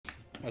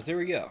Oh, so there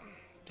we go.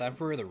 Time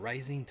for the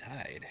Rising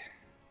Tide.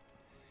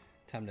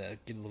 Time to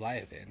get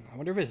Leviathan. I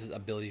wonder if his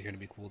abilities are going to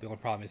be cool. The only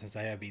problem is since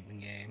I have beaten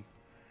the game.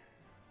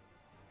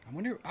 I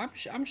wonder.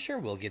 I'm sure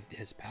we'll get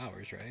his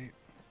powers, right?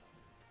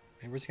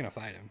 And we're just going to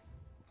fight him.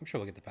 I'm sure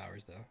we'll get the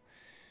powers, though.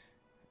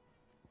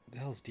 The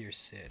hell's Dear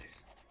Sid?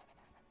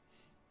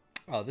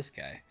 Oh, this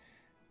guy.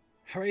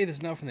 Hooray, this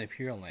is now from the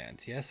Imperial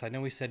Lands. Yes, I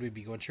know we said we'd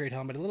be going straight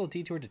home, but a little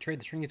detour to trade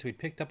the trinkets we'd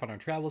picked up on our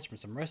travels from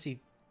some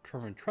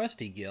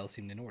trusty Gale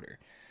seemed in order.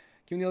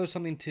 Giving the others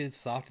something to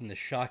soften the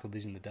shock of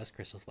losing the dust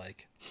crystals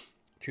like.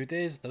 Truth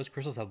is, those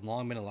crystals have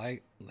long been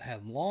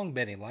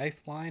a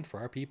lifeline for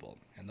our people,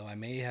 and though I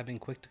may have been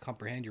quick to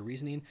comprehend your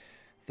reasoning,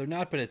 they're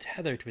not but a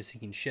tether to a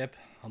sinking ship.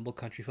 Humble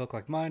country folk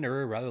like mine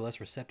are rather less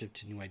receptive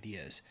to new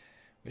ideas.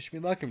 Wish me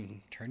luck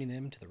in turning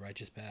them to the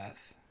righteous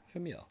path.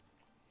 Famille.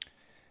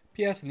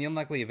 P.S. In the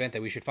unlikely event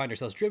that we should find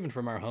ourselves driven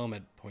from our home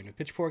at Point of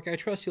Pitchfork, I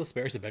trust you'll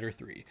spare us a better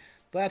 3.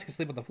 The lads can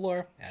sleep on the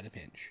floor at a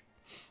pinch.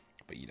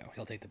 But, you know,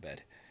 he'll take the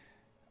bed.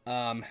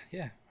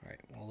 Yeah.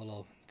 Alright, well, a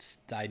little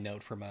side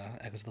note from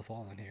Echoes of the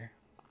Fallen here.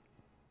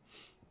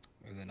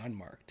 And then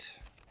unmarked.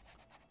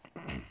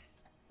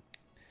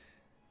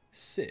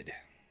 Sid.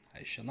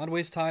 I shall not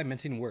waste time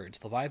mincing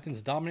words.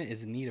 Leviathan's dominant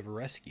is in need of a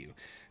rescue.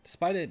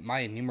 Despite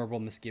my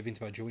innumerable misgivings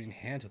about joining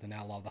hands with an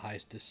outlaw of the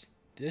highest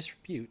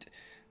disrepute,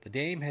 the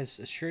dame has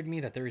assured me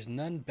that there is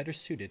none better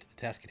suited to the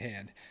task at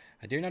hand.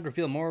 I dare not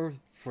reveal more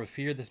for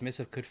fear this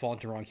missive could fall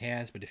into wrong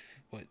hands, but if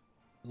what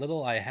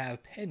little I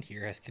have penned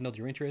here has kindled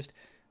your interest,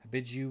 I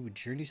bid you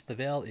journey to the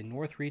Vale in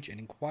Northreach and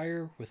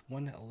inquire with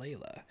one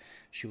Layla.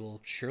 She will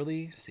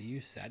surely see you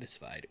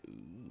satisfied.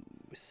 Ooh,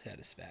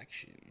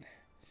 satisfaction.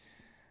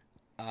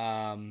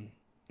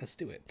 Let's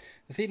do it.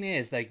 The thing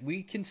is, like,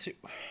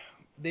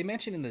 they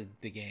mentioned in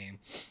the game,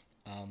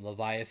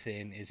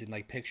 Leviathan is in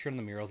like picture on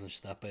the murals and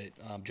stuff, but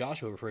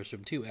Joshua refers to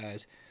him too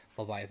as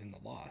Leviathan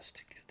the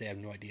Lost because they have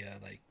no idea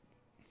like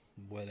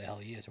where the hell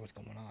he is or what's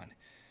going on.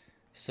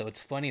 So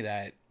it's funny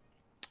that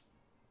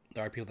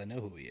there are people that know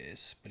who he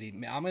is, but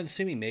I'm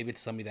assuming maybe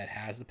it's somebody that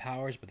has the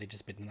powers, but they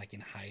just been like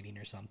in hiding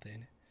or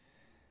something.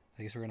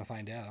 I guess we're gonna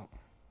find out.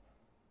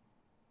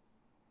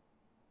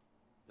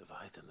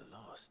 Leviathan the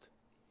Lost.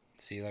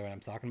 See what I'm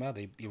talking about?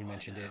 They even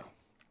mentioned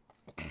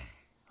it.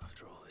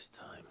 After all this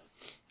time.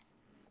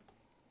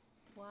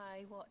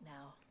 Why, what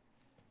now?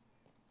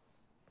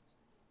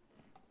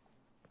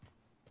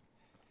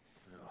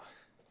 No.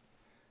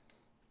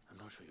 I'm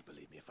not sure you'd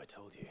believe me if I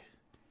told you.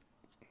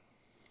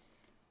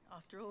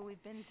 After all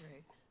we've been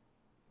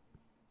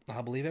through.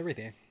 I'll believe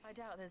everything. I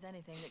doubt there's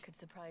anything that could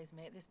surprise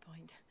me at this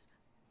point.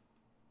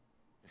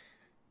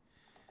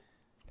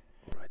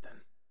 All right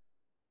then.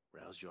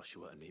 Rouse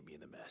Joshua and meet me in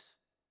the mess.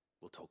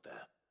 We'll talk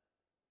there.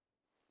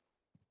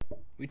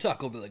 We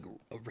talk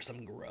over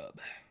some grub.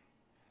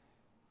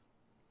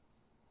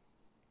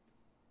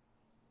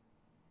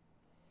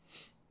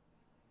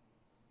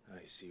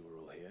 I see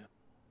we're all here.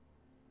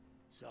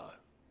 So,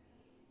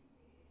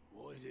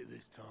 what is it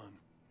this time?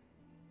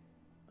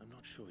 I'm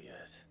not sure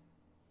yet.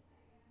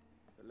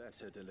 The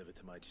letter delivered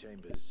to my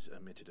chambers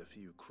omitted a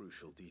few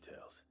crucial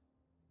details.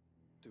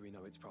 Do we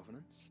know its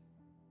provenance?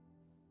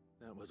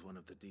 That was one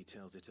of the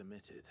details it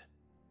omitted.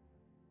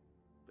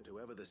 But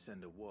whoever the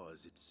sender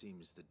was, it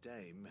seems the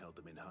dame held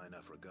them in high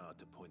enough regard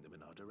to point them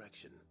in our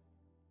direction.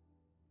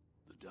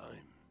 The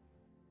dame?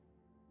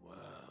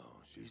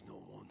 Well, she's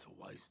not one to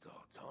waste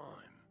our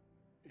time.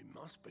 It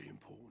must be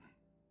important.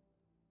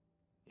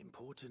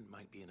 Important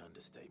might be an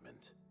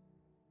understatement.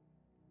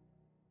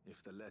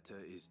 If the letter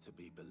is to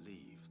be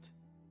believed,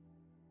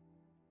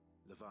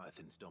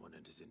 Leviathan's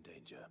dominant is in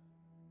danger.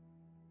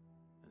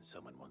 And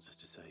someone wants us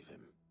to save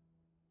him.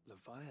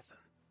 Leviathan?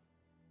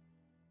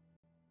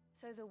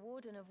 So the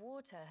Warden of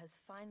Water has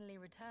finally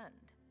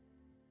returned.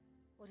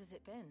 What has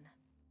it been?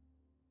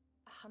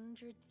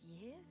 100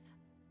 years?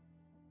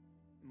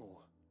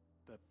 More.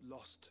 The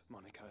Lost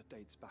moniker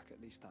dates back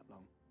at least that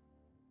long.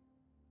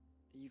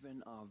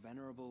 Even our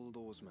venerable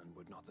lawsman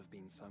would not have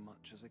been so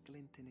much as a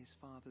glint in his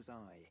father's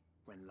eye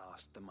when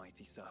last the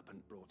mighty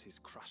serpent brought his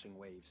crushing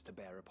waves to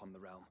bear upon the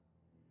realm.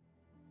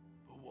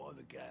 But why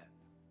the gap?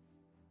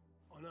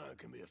 I know it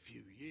can be a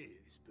few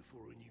years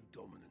before a new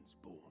dominant's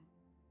born.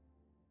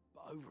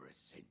 But over a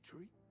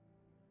century?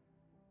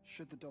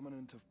 Should the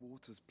dominant of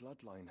Water's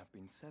bloodline have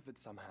been severed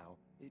somehow,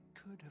 it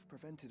could have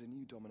prevented a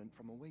new dominant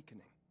from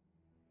awakening.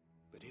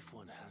 But if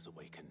one has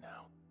awakened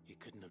now, he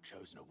couldn't have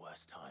chosen a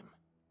worse time.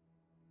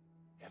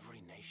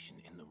 Every nation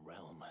in the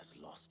realm has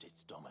lost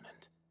its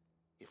dominant.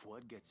 If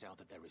word gets out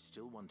that there is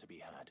still one to be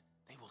had,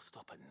 they will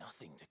stop at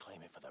nothing to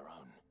claim it for their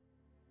own.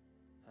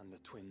 And the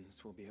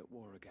twins will be at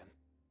war again,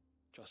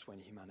 just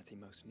when humanity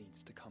most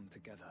needs to come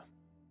together.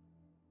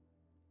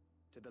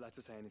 Did the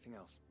letter say anything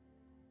else?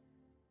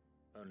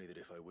 Only that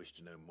if I wish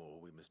to know more,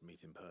 we must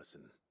meet in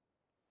person.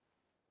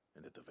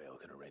 And that the Vale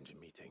can arrange a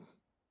meeting.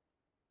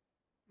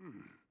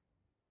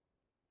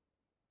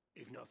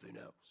 If nothing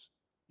else,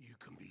 you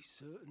can be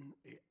certain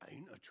it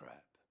ain't a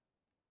trap.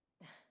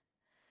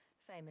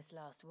 Famous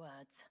last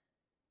words.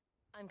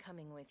 I'm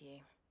coming with you.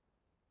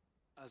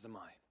 As am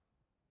I.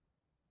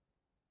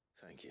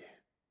 Thank you.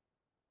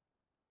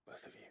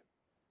 Both of you.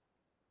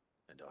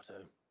 And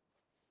Otto?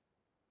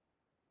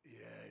 Yeah.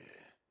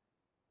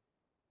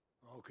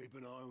 I'll keep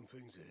an eye on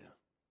things here.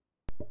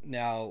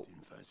 Now,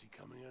 Didn't fancy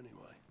coming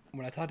anyway.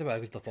 when I talked about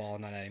Echoes of the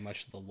Fallen not adding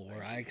much to the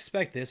lore, I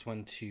expect this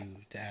one to add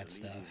Shall leave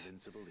stuff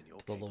invincible in your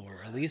to the capable lore,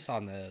 at hands. least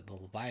on the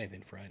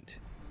Leviathan front.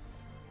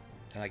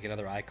 And like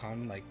another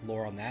icon, like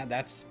lore on that,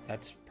 that's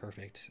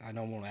perfect. I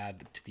don't want to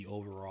add to the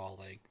overall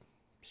like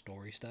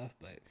story stuff,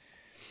 but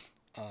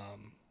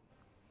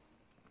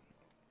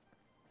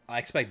I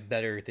expect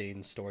better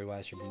things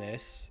story-wise from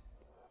this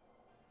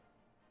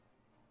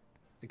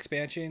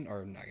expansion,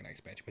 or not an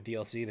expansion, but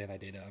DLC than I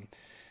did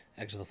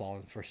Echoes of the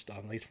Fallen first,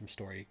 at least from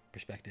story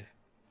perspective.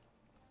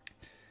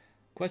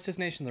 Quest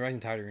destination, the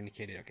Rising Tide are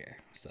indicated. Okay,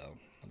 so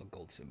little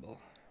gold symbol.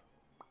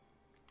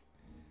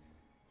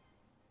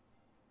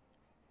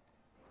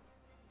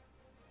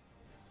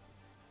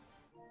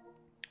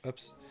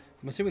 Oops.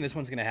 I'm assuming this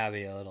one's gonna have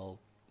a little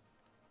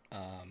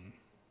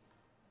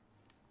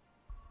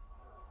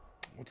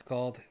what's it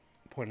called?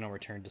 Point of no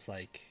return, just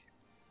like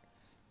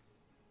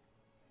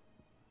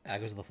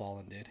Echoes of the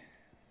Fallen did.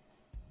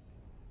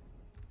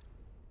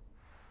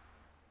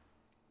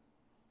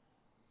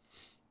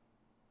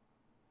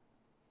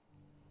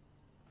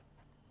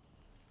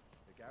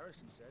 The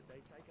garrison said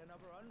they take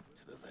another 100.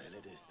 To the Vale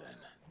it is then.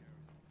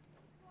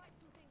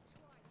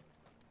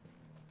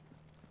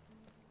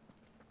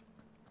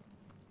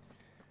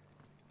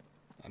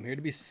 I'm here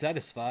to be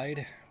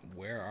satisfied.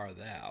 Where are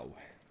thou?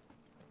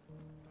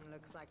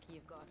 Looks like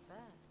you've got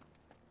first.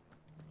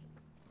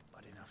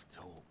 But enough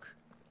talk.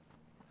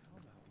 How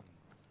about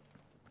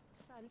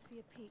we? Fancy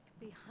a peek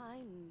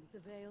behind the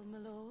veil, my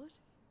lord?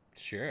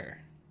 Sure.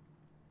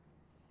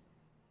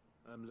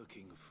 I'm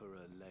looking for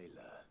a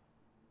Layla.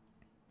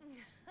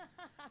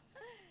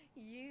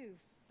 You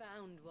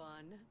found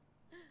one.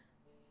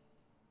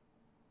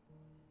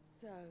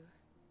 So,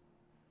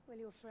 will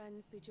your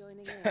friends be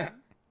joining in?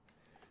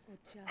 Or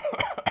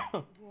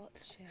just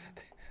watching?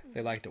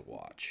 They like to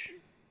watch.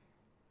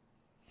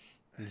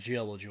 And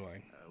Jill will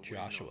join. We're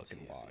Joshua not can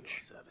here for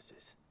watch. your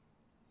services.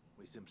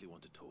 We simply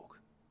want to talk.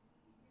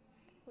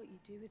 What you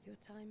do with your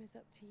time is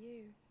up to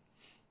you.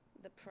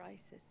 The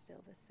price is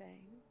still the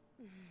same.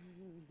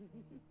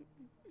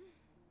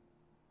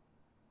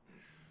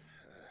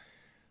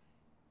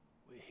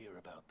 We're here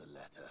about the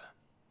letter.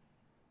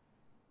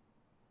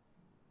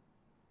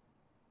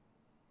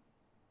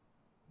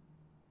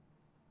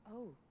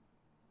 Oh.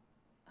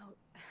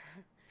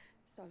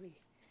 Sorry.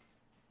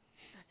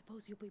 I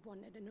suppose you'll be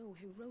wanting to know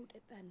who wrote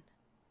it then.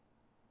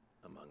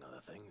 Among other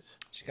things.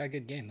 She's got a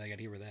good game. I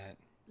gotta give her that.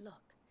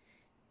 Look,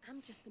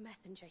 I'm just the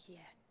messenger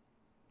here.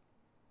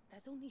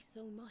 There's only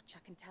so much I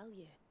can tell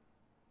you.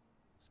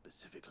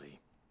 Specifically,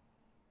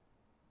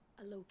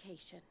 A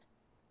location,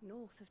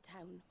 north of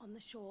town, on the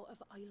shore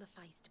of Isle of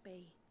Feist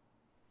Bay.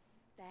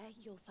 There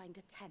you'll find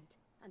a tent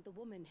and the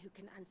woman who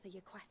can answer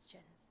your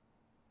questions.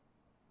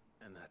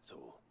 and that's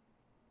all.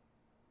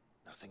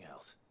 Nothing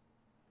else.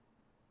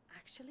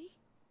 Actually,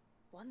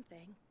 one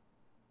thing.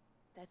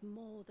 There's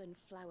more than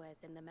flowers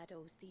in the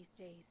meadows these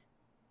days.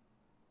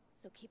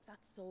 So keep that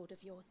sword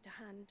of yours to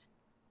hand.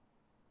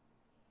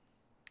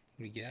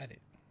 We got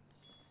it.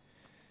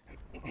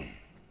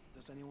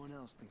 Does anyone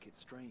else think it's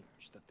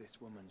strange that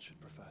this woman should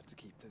prefer to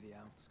keep to the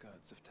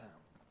outskirts of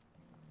town?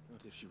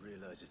 Not if she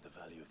realizes the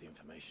value of the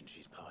information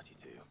she's party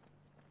to.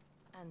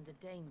 And the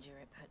danger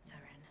it puts her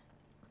in.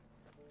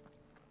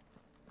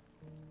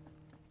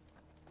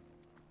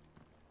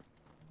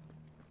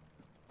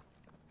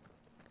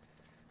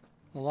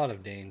 A lot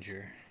of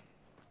danger.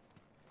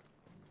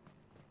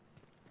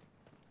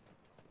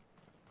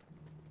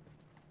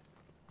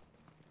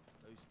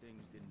 Those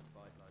things didn't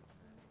fight like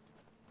men.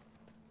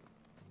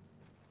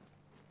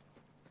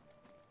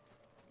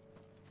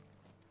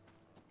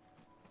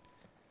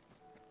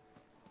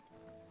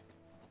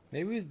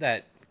 Maybe it's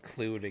that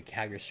clue to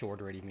have your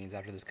sword ready means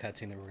after this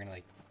cutscene that we're gonna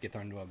like get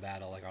thrown into a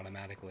battle like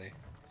automatically.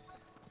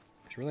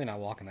 It's really not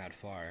walking that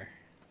far.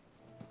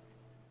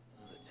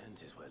 Well, the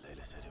tent is where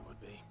Layla said it would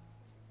be.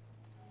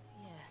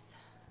 Yes,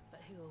 but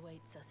who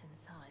awaits us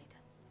inside?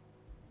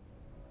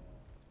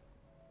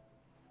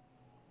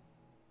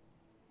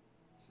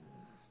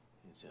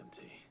 It's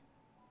empty.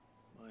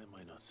 Why am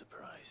I not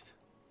surprised?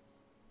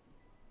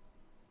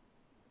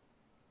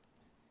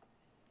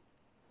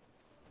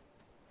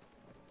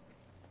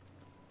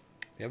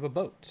 We have a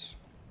boat.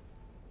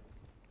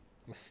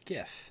 A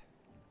skiff.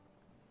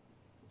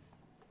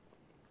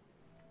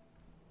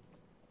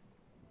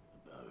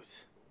 A boat.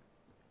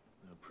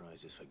 No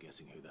prizes for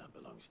guessing who that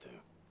belongs to.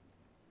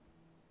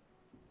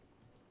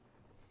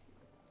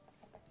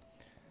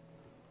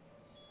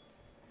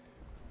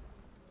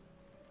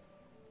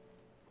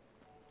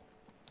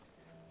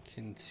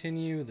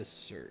 Continue the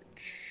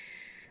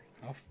search.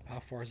 How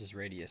far is this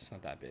radius?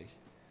 Not that big.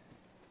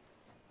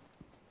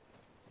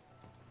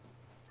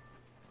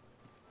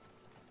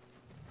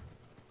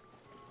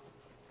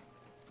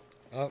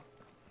 Oh.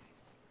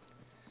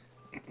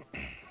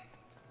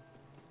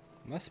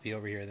 Must be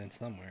over here then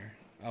somewhere.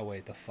 Oh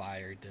wait, the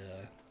fire,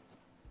 duh.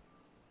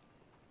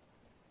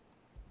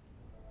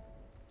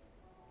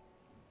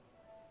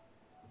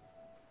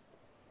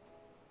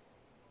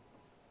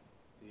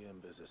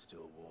 waters are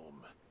still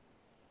warm.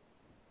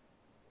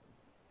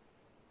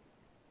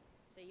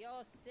 So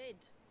you're Sid.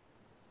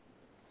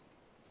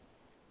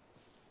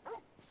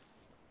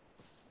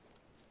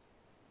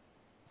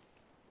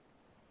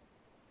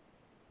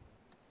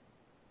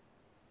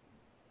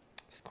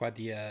 It's quite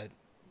the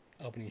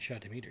opening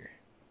shot to meet her.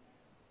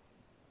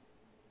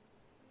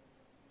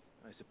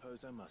 I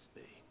suppose I must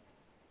be.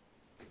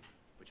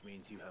 Which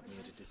means you have me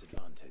at a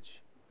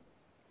disadvantage.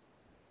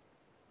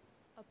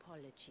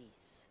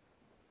 Apologies.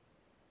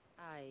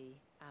 I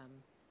am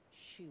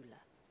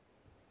Shula,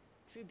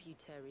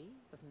 tributary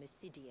of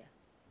Mysidia,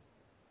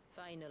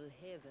 final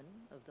haven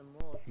of the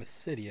Morts.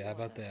 Mysidia, how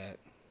about that?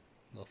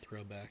 Little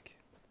throwback.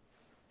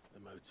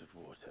 The moats of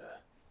water.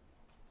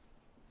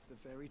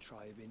 The very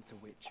tribe into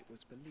which it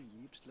was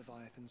believed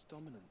Leviathan's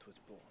dominant was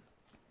born.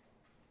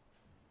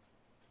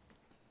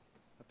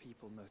 A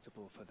people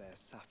notable for their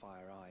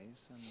sapphire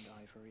eyes and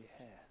ivory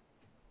hair.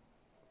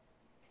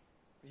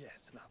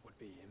 Yes, that would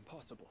be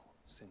impossible,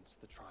 since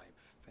the tribe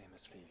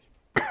famously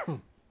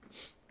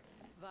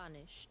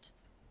Vanished.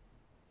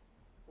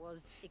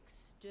 Was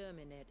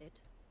exterminated.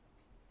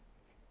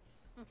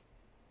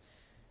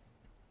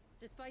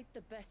 Despite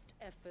the best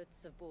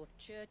efforts of both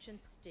church and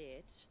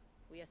state,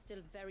 we are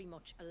still very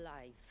much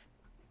alive.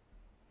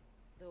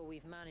 Though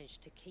we've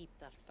managed to keep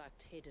that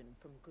fact hidden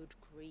from good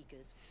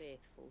Krieger's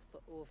faithful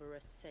for over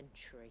a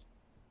century.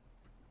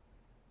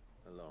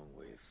 Along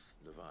with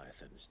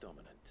Leviathan's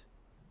dominant.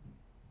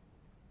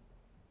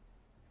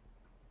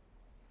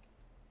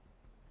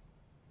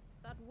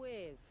 That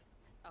wave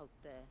out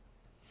there.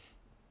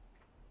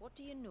 What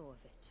do you know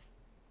of it?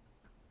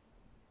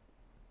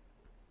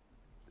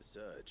 The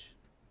surge.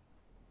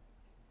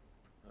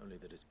 Only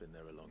that it's been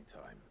there a long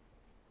time.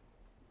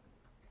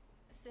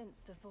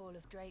 Since the fall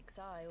of Drake's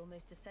Eye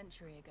almost a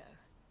century ago.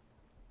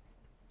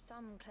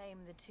 Some claim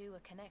the two are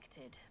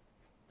connected,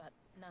 but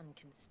none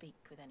can speak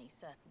with any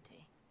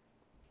certainty.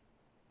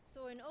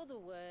 So in other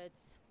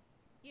words,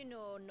 you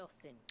know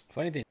nothing.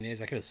 Funny thing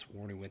is, I could have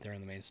sworn we went there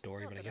in the main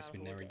story, Not but I that guess I'll we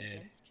hold never it did.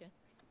 against you.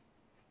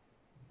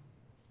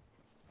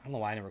 I don't know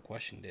why I never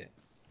questioned it.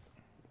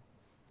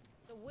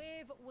 The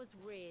wave was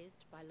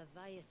raised by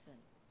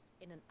Leviathan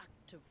in an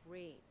act of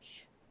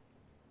rage.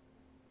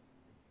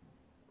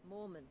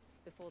 Moments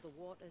before the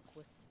waters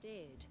were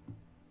stayed,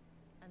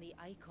 and the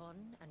icon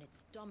and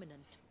its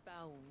dominant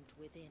bound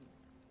within.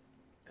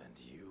 And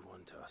you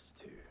want us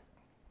to?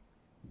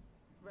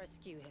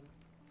 Rescue him.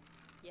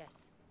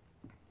 Yes.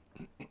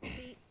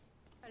 See,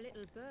 a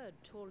little bird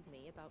told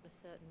me about a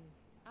certain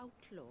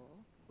outlaw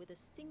with a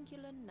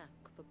singular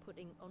knack for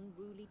putting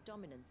unruly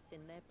dominants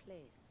in their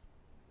place.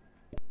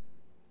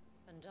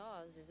 And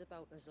ours is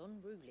about as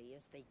unruly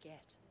as they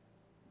get.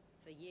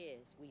 For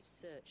years, we've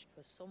searched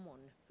for someone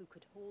who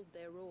could hold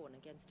their own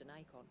against an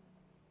icon.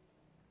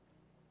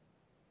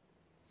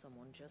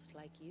 Someone just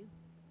like you.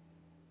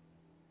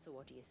 So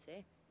what do you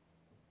say?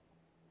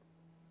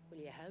 Will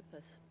you help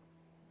us?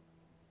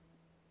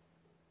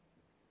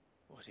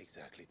 What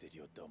exactly did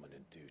your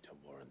dominant do to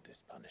warrant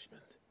this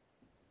punishment?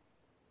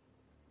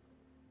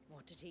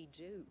 What did he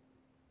do?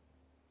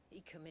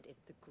 He committed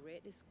the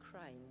greatest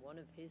crime one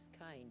of his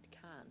kind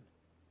can.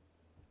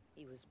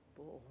 He was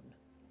born.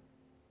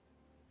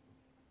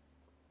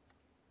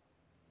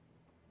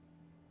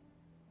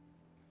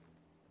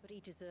 But he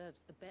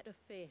deserves a better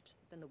fate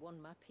than the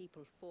one my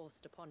people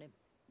forced upon him.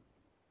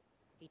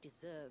 He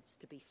deserves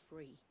to be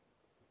free.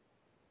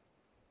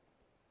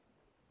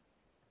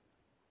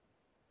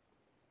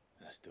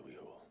 As do we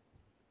all.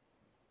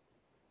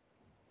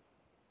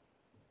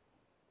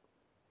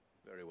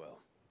 Very well.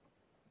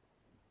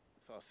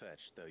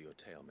 Far-fetched though your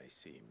tale may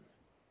seem,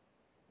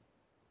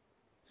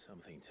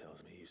 something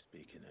tells me you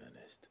speak in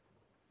earnest.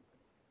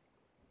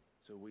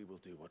 So we will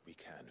do what we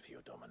can for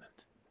your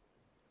dominant.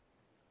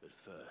 But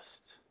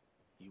first,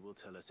 you will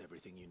tell us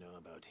everything you know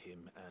about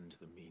him and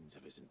the means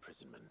of his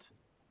imprisonment.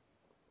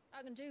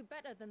 I can do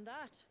better than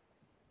that.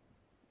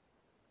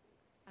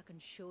 I can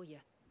show you.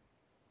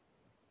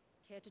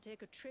 Care to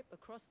take a trip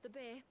across the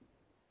bay?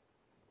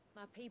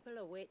 My people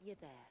await you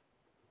there.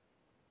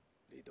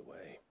 Lead the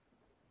way.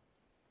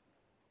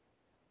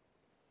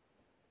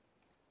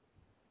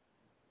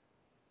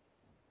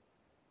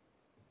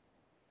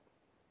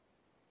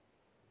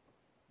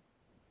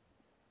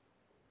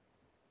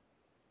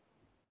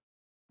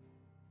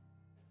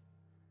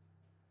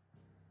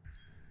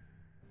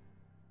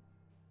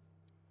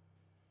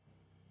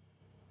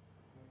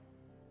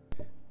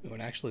 Oh, an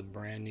actually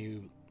brand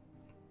new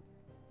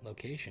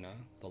location, huh?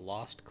 The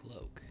Lost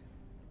Cloak.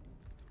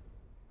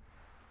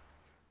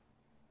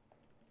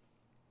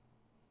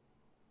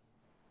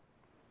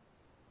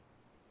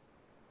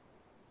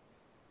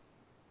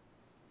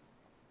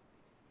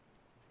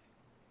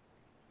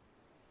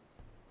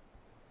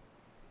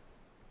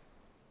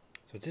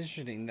 So it's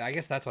interesting. I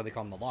guess that's why they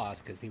call him the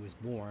Lost, because he was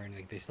born.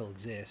 Like, they still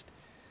exist,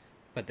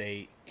 but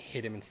they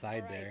hid him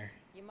inside there.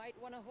 You might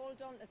want to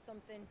hold on to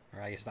something.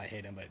 Or I guess not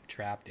hid him, but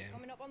trapped him.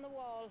 Coming up on the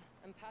wall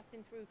and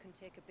passing through can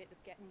take a bit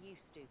of getting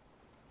used to.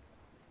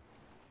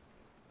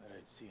 I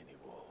don't see any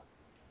wall.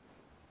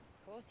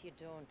 Of course you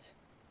don't.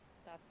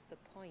 That's the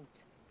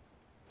point.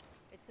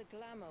 It's a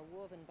glamour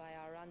woven by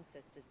our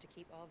ancestors to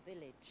keep our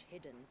village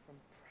hidden from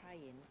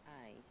prying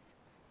eyes.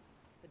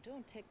 But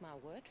don't take my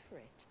word for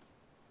it.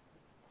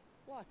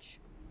 Watch.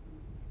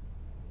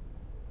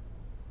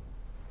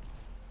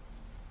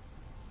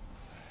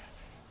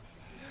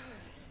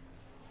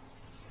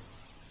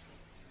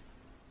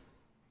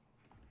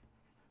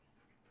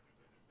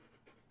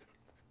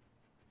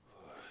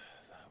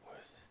 That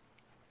was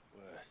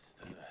worse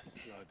than a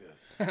slug of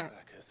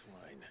Bacchus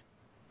wine.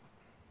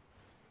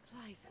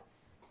 Clive,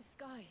 the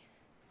sky.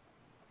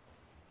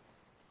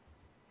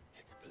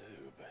 It's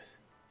blue, but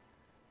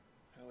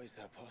how is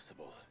that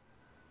possible?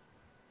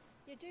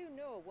 You do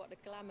know what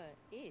a glamour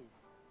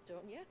is,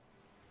 don't you?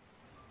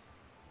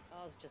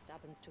 Ours just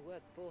happens to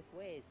work both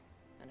ways,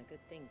 and a good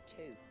thing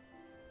too.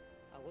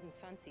 I wouldn't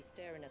fancy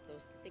staring at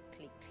those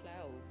sickly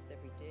clouds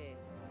every day.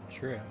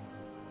 True.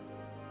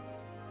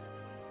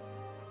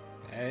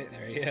 Hey,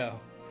 there you go.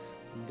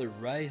 The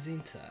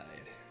rising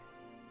tide.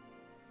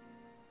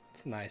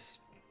 It's a nice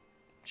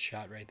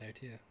shot right there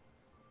too.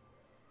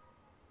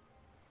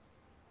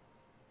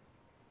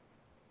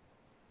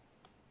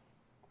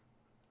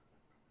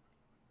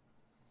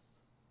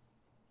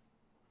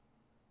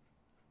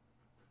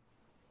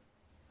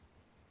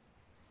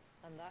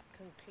 And that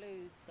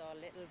concludes our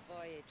little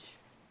voyage.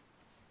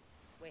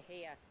 We're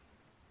here.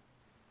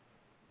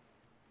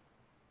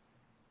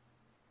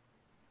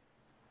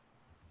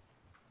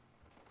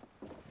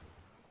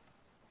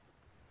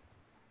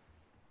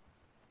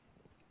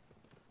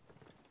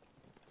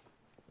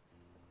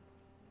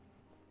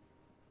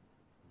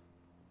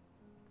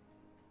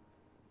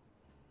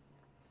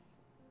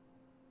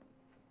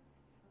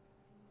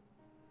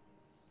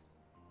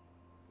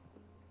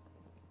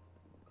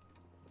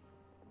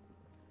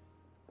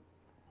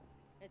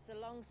 It's a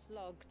long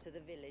slog to the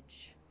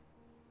village,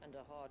 and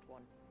a hard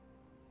one.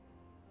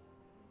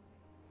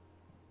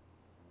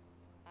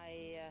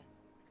 I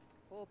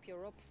hope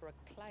you're up for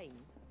a climb.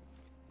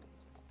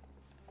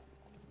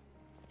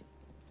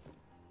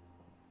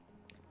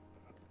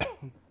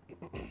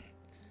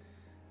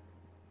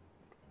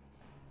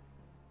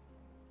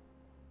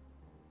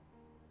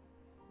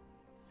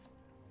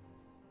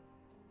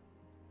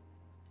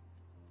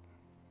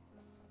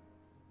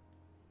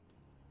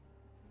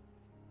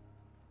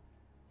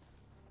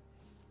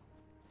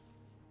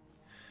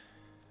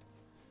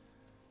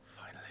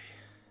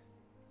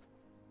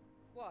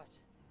 What?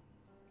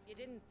 You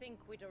didn't think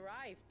we'd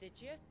arrived, did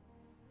you?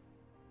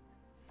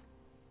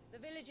 The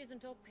village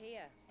isn't up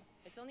here.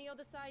 It's on the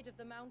other side of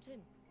the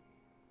mountain.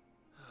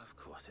 Of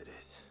course it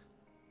is.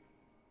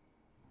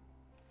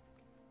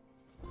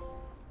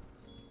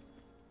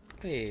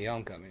 Hey,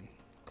 homecoming.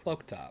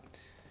 Cloak top.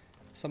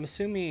 So I'm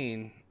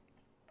assuming...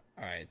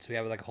 Alright, so we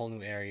have like a whole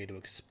new area to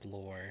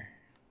explore.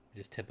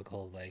 Which is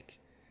typical of like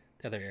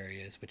the other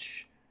areas,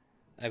 which...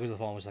 Echoes of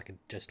Fallen was like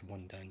just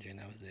one dungeon,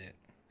 that was it.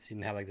 So you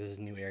didn't have like this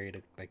new area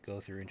to like go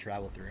through and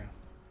travel through.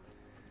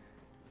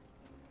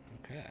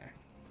 Okay.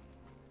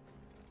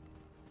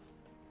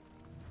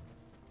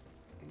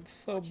 It's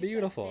so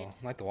beautiful.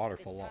 I like the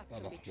waterfall.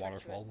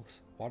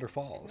 Waterfalls.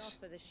 Waterfalls.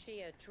 If not for the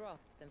sheer drop,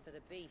 than for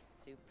the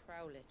beasts who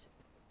prowl it.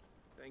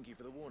 Thank you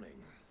for the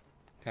warning.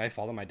 Can I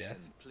follow my death?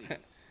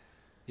 Please.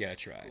 Yeah,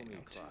 try. Call me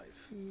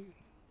Clive.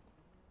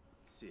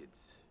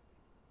 Sid's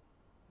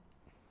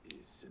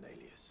is an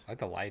alias. I like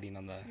the lighting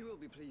on the You will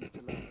be pleased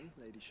to learn,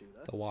 Lady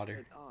Shula, the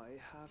water. that I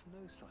have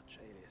no such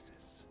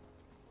aliases.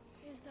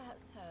 Is that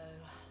so,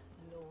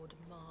 Lord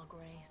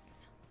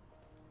Margrace?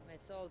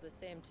 It's all the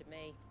same to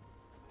me.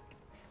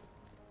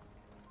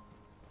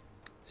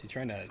 Is he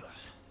trying to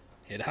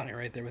hit on it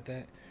right there with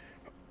that?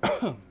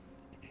 Oh,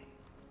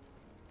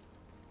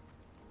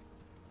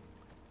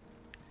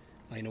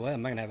 you know what?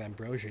 I'm not gonna have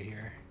ambrosia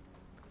here.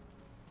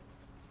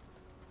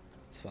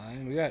 It's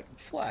fine. We got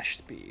flash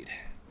speed.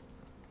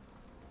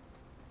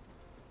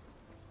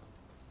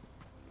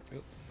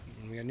 Oh,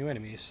 and we got new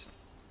enemies.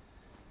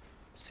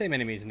 Same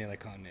enemies in the other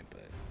continent, but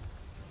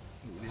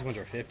ooh, these ones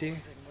are 50. When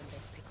they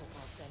pick up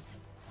our scent.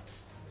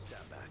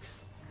 Stand back.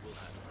 We'll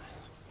handle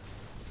this.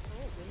 Oh,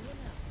 will you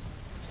now?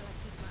 Shall I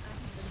keep my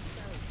axe and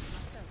spells to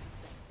myself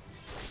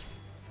then?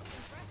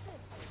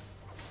 Impressive.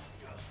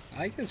 I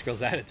like this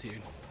girl's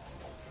attitude.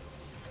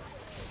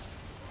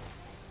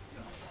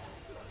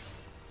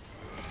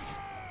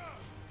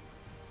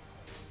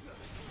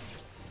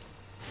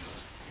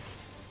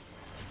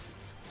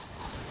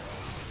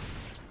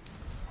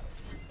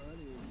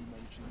 Earlier you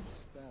mentioned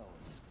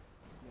spells,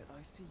 yet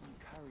I see you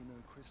carry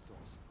no crystals.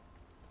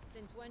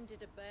 Since when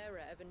did a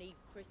bearer ever need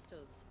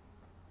crystals?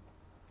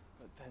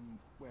 But then,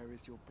 where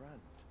is your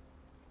brand?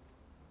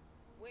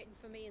 Waiting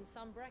for me in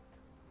Sunbreck,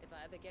 if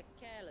I ever get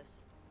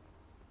careless.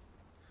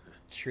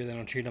 Sure, they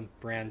don't treat them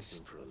brands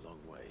In for a long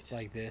wait.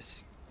 like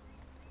this.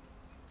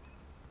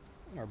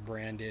 Or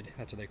branded,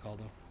 that's what they call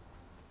them.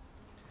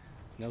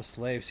 No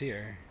slaves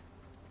here.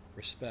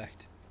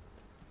 Respect.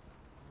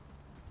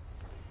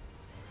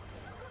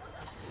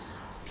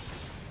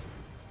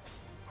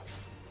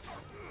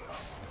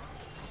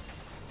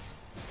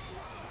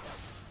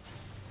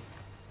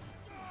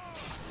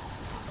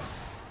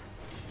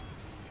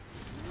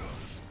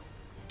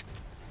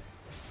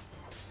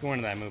 Going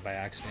to that move by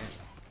accident.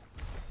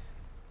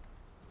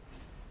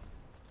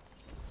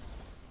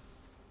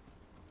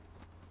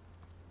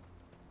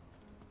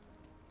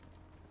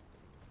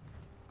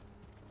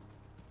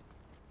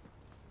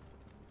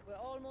 We're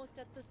almost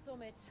at the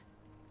summit.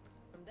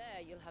 From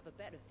there, you'll have a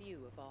better view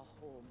of our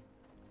home.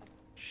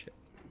 Shit.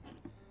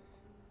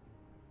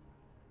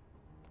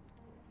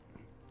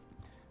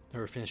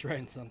 Never finished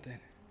writing something.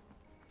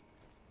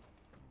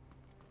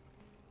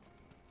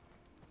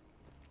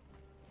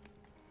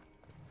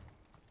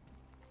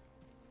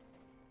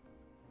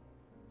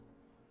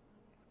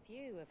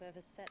 Few have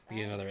ever set We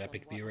get another eyes on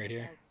epic what view I'm right here.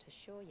 about to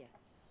show you.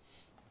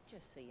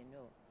 Just so you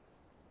know.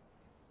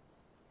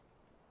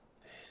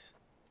 This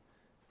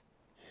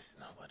is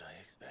not what I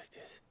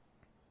expected.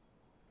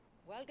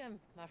 Welcome,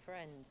 my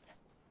friends,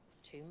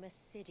 to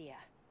Mysidia.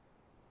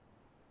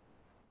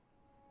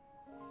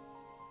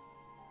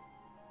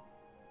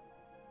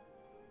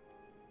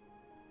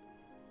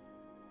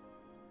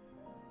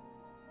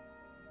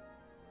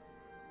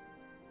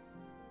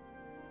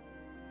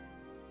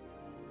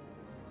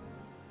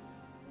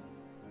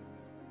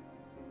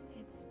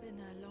 It's been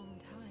a long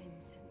time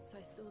since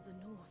I saw the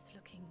North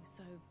looking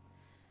so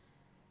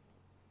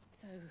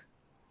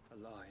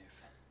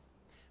Alive.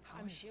 How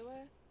I'm is-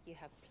 sure you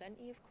have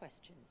plenty of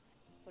questions,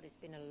 but it's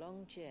been a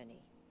long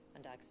journey,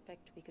 and I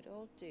expect we could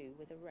all do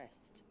with a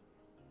rest.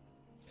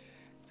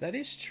 That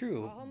is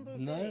true. Our humble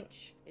No,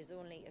 village is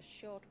only a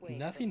short way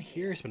nothing from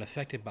here has been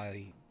affected by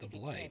the If you care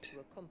blight. to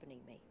accompany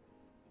me.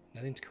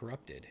 Nothing's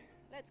corrupted.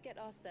 Let's get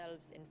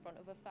ourselves in front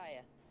of a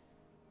fire,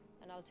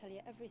 and I'll tell you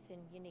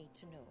everything you need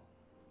to know.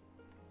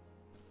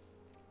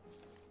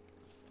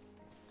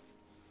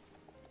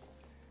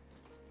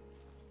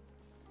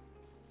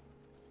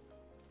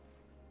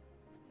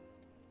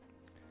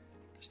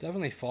 There's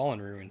definitely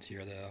fallen ruins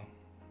here, though.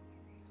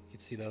 You can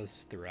see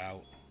those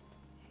throughout.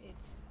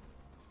 it's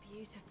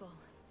beautiful,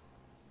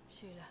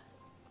 Shula.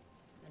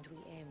 And we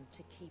aim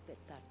to keep it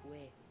that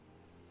way.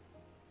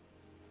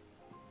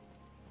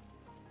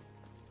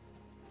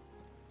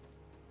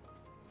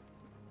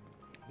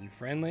 You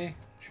friendly?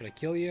 Should I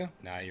kill you?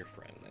 Nah, you're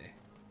friendly.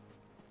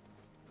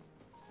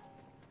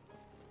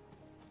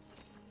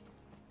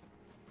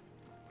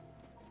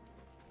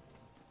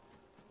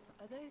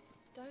 Are those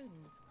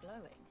stones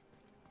glowing?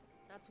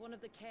 That's one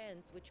of the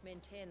cairns which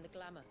maintain the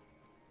glamour.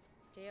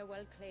 Steer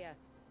well clear.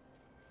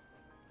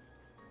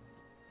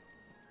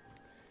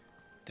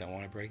 Don't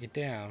want to break it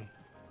down.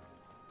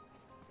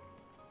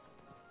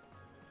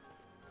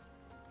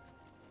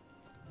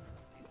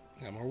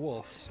 Got more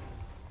wolves.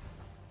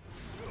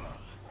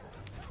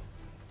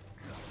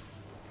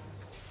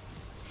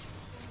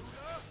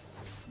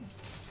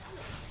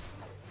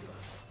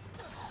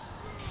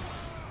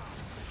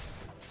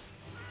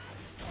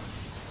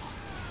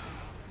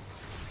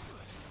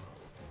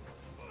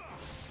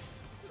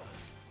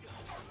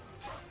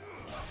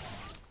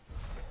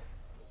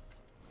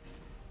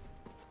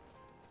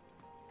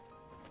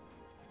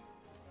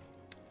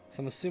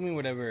 So I'm assuming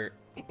whatever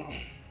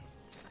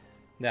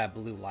that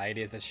blue light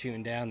is that's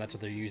shooting down, that's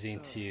what they're using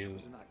Search to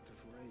was an act of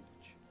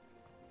rage.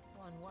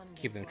 One wonders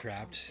keep them what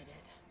trapped. prompted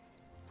it.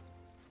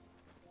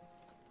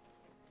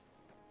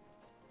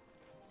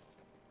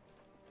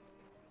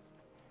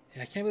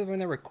 Yeah, I can't believe I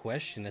never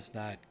questioned us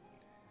not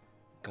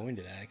going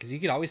to that, because you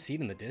could always see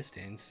it in the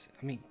distance.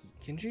 I mean,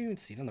 can't you even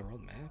see it on the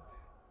world map?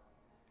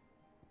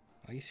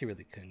 I guess you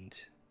really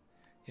couldn't.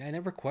 Yeah, I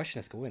never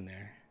questioned us going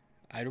there.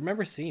 I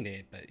remember seeing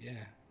it, but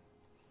yeah.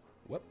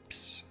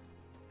 Whoops.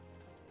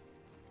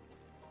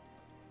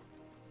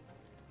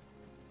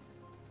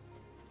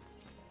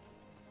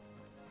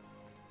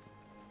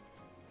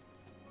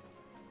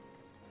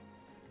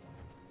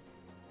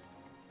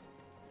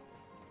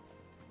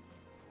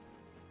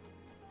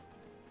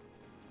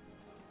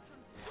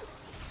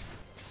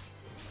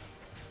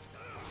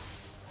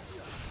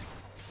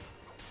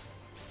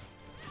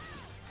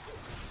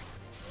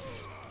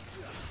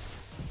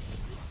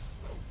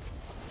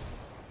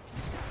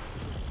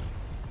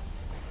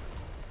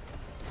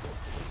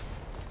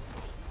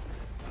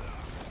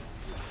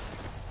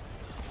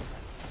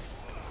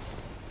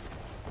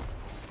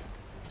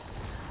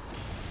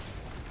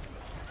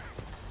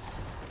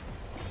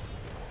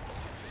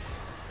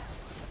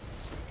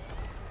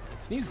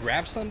 Can you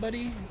grab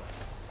somebody?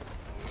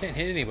 Can't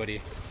hit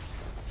anybody.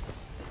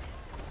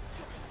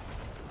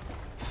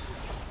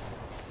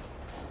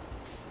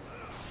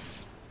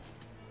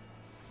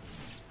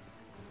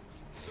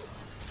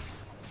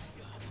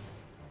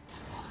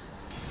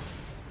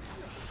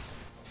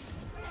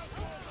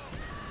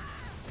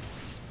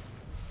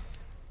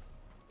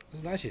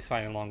 It's nice she's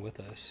fighting along with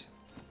us.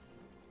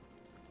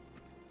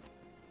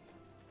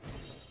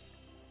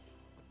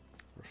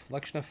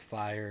 Reflection of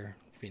Fire,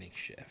 Phoenix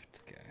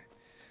Shift. Okay.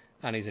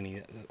 I don't use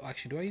any.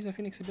 Actually, do I use a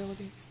Phoenix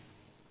ability?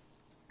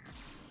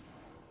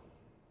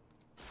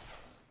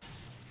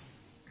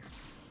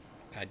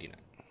 I do not.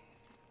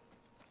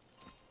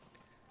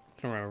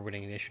 I don't remember what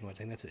ignition was. I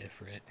think that's it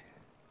for it.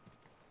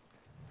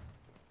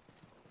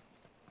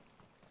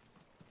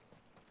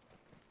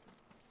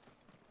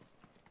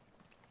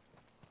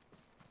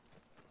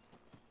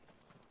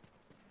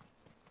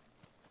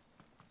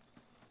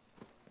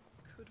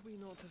 we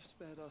not have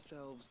spared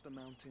ourselves the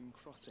mountain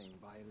crossing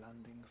by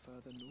landing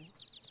further north?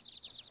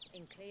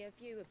 In clear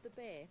view of the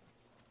bay.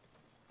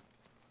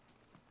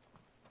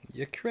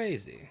 You're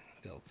crazy.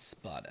 They'll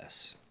spot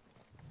us.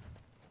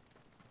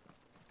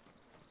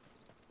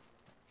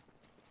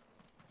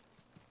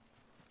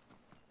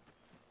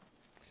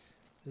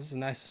 This is a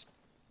nice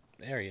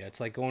area. It's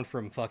like going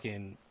from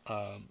fucking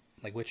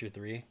like Witcher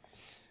 3,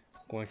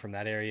 going from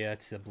that area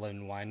to Blood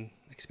and Wine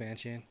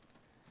expansion.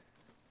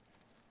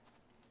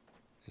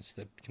 It's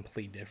the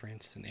complete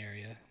difference in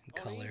area and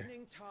color.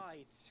 Evening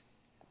tides.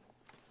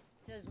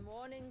 Does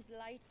morning's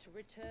light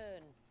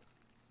return?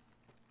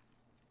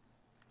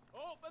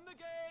 Open the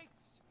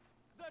gates!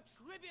 The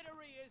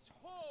tributary is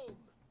home!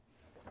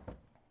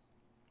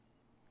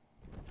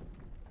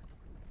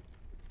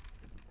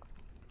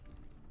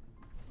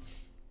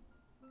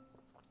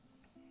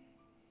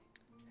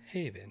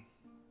 Haven.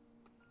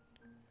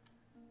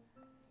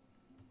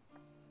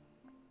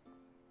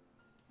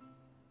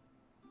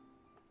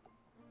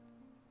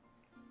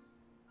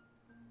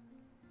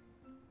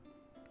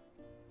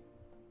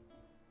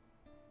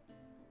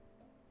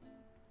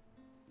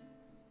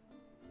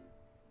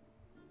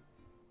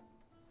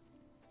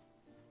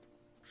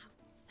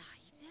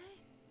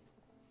 Outsiders?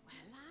 Well,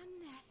 I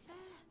never.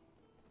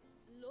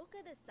 Look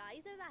at the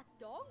size of that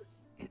dog.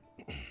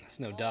 That's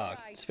no All dog.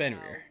 right It's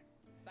Fenrir.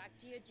 now, back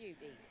to your duties.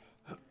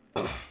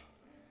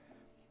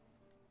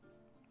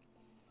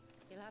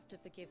 You'll have to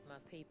forgive my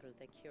people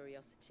their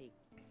curiosity.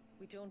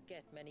 We don't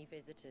get many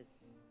visitors.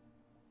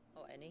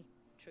 Or any,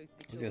 truth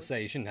be I was told. gonna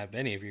say, you shouldn't have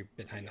any of you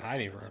behind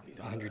hiding for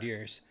 100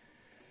 years.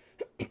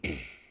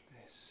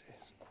 This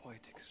is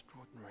quite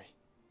extraordinary.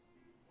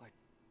 Like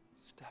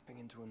stepping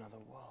into another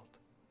world.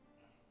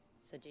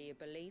 So do you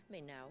believe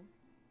me now?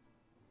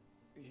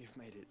 You've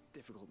made it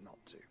difficult not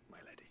to, my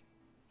lady.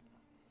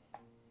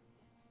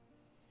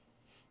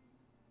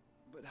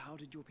 But how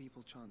did your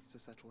people chance to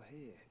settle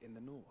here in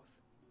the north?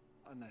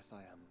 Unless I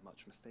am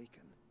much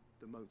mistaken,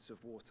 the moats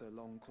of water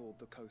long called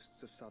the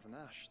coasts of Southern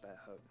Ash their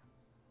home.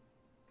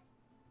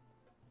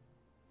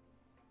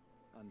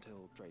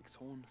 Until Drake's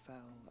Horn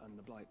fell and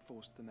the Blight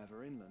forced them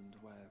ever inland,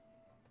 where...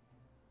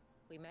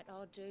 We met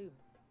our doom,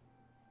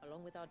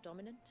 along with our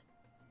dominant.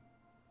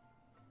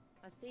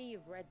 I see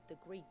you've read the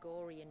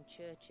Gregorian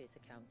Church's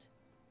account,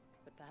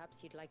 but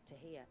perhaps you'd like to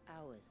hear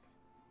ours.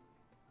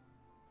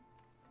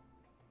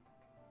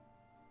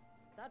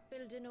 That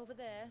building over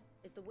there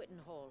is the Witten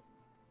Hall.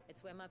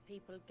 It's where my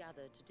people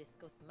gather to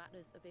discuss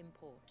matters of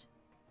import.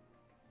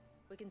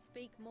 We can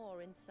speak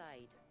more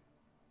inside,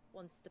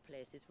 once the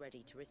place is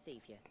ready to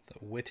receive you.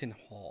 The Witten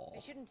Hall.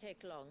 It shouldn't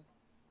take long,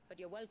 but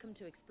you're welcome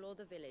to explore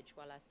the village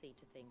while I see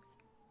to things.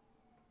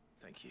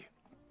 Thank you.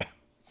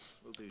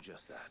 We'll do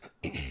just that.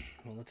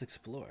 Well, let's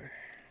explore.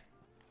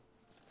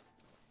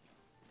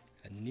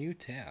 A new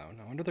town.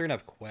 I wonder if they're gonna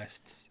have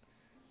quests.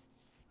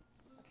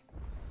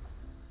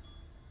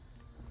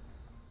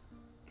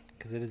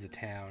 Because it is a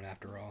town,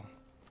 after all.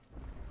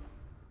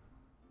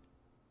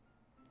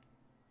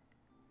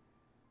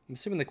 I'm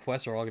assuming the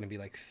quests are all going to be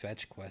like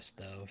fetch quests,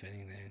 though, if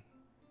anything.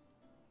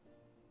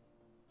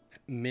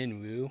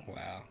 Minwoo.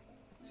 Wow.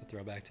 It's a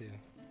throwback, too.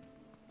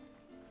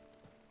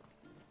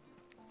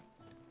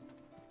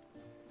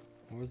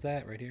 What was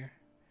that right here?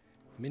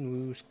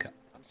 Minwoo's cup.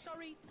 I'm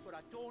sorry, but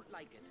I don't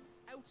like it.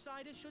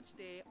 Outsiders should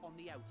stay on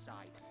the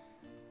outside.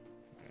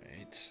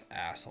 Alright,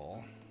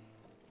 asshole.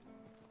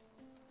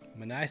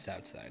 I'm a nice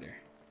outsider.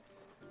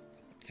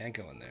 Can't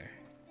go in there.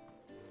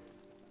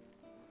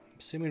 I'm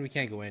assuming we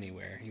can't go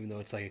anywhere, even though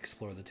it's like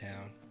explore the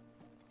town.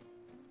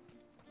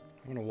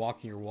 I'm gonna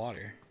walk in your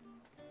water.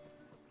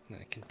 I'm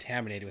gonna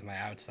contaminate it with my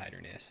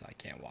outsiderness. I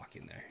can't walk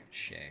in there.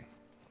 Shame.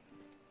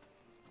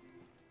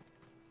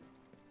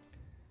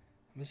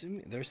 I'm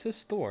assuming there's the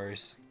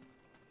stores.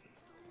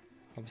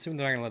 I'm assuming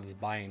they're not gonna let us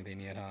buy anything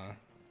yet, huh?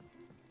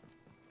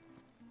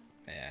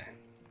 Yeah.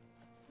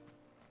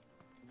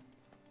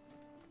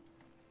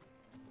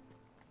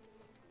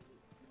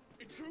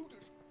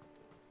 Intruders!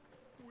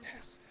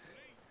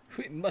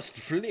 We must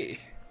flee.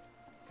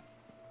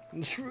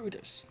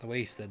 Intruders. The way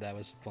he said that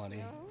was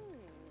funny.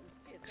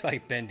 It's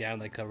like bent down,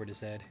 like covered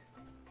his head.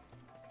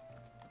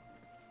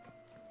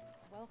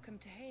 Welcome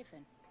to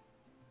Haven.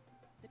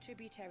 The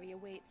tributary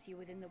awaits you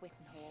within the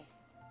Witten Hall.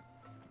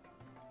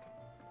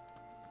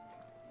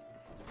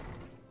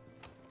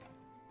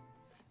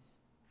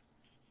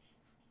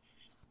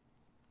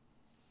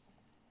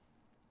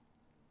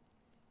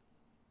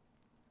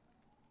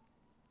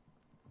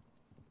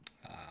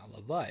 Ah,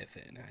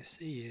 Leviathan, I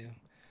see you.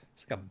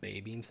 It's like a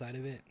baby inside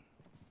of it.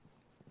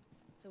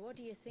 So what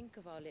do you think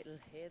of our little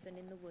haven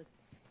in the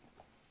woods?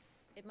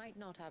 It might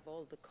not have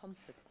all the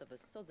comforts of a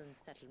southern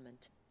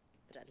settlement,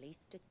 but at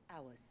least it's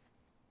ours.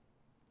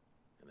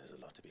 And there's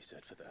a lot to be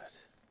said for that.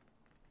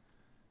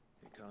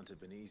 It can't have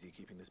been easy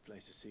keeping this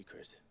place a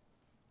secret.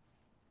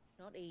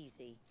 Not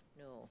easy,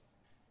 no.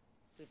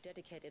 We've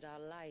dedicated our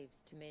lives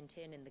to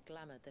maintaining the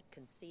glamour that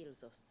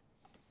conceals us.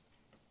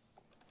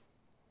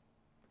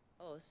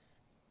 Us,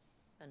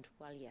 and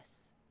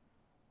Walias.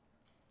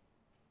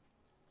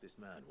 This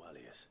man,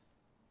 Walius,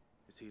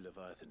 Is he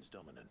Leviathan's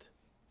dominant?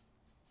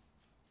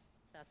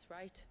 That's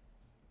right.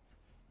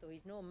 Though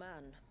he's no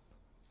man,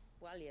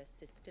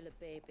 Walius is still a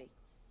baby.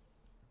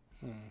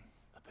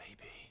 A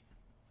baby?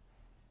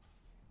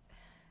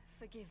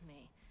 Forgive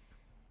me,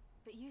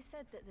 but you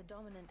said that the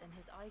Dominant and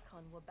his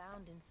icon were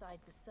bound inside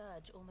the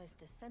Surge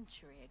almost a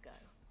century ago.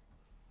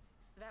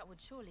 That would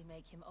surely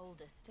make him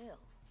older still.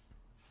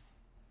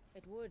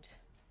 It would,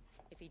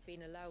 if he'd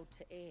been allowed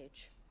to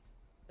age.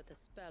 But the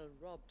spell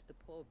robbed the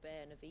poor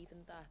bairn of even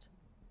that.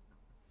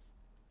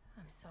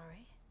 I'm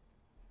sorry?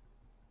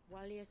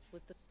 Walius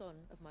was the son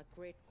of my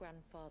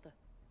great-grandfather.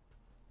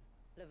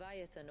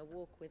 Leviathan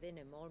awoke within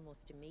him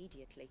almost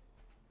immediately.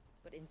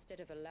 But instead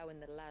of allowing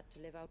the lad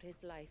to live out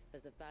his life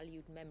as a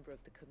valued member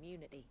of the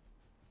community,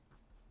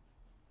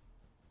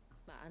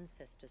 my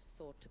ancestors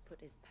sought to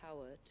put his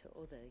power to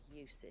other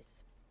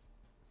uses.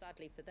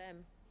 Sadly for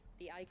them,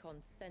 the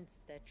icons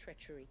sensed their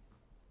treachery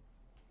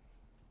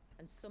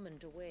and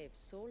summoned a wave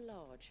so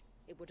large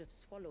it would have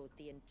swallowed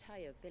the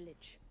entire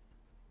village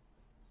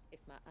if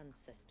my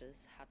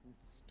ancestors hadn't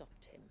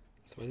stopped him.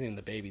 So it wasn't even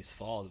the baby's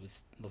fault. It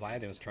was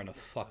Leviathan was trying to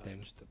fuck them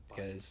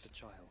because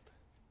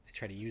they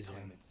tried to use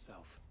him.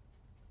 Itself.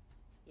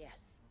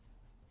 Yes.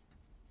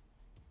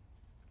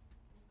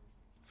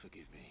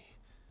 Forgive me.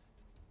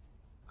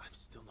 I'm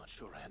still not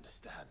sure I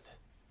understand.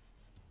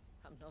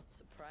 I'm not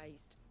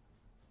surprised.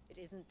 It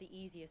isn't the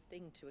easiest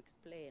thing to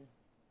explain.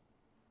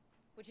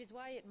 Which is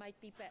why it might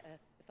be better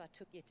if I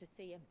took you to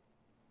see him.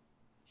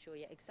 Show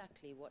you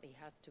exactly what he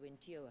has to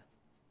endure.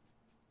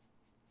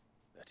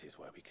 That is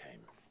why we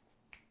came.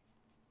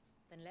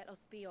 Then let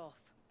us be off.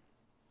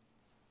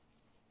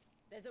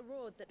 There's a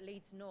road that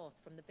leads north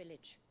from the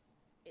village.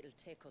 It'll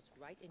take us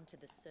right into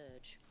the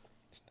Surge.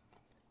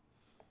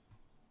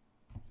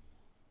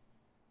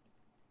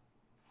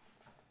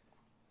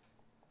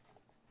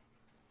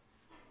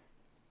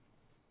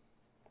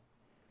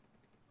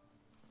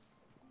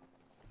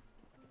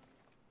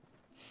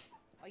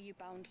 Are you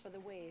bound for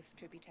the Wave,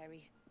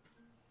 tributary?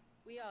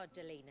 We are,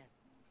 Delina.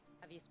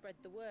 Have you spread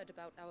the word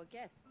about our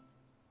guests?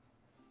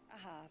 I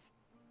have.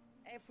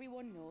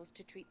 Everyone knows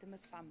to treat them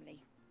as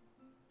family.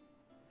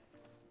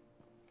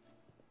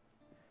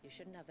 You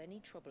shouldn't have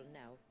any trouble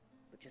now,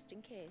 but just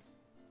in case,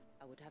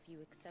 I would have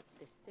you accept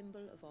this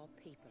symbol of our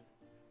people.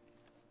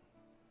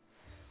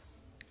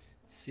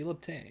 Seal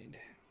obtained.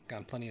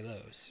 Got plenty of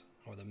those.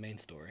 Or the main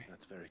story.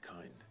 That's very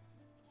kind.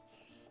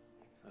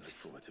 I look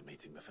forward to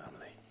meeting the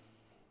family.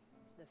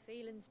 The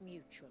feeling's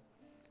mutual.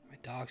 My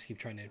dogs keep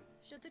trying to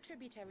Should the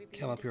tributary be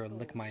come up here and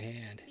lick my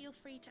indisposed, hand. Feel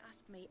free to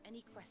ask me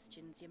any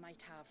questions you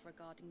might have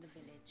regarding the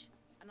village,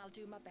 and I'll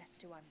do my best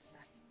to answer.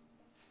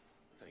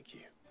 Thank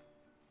you.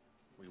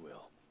 We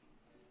will.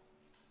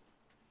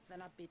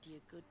 Then I bid you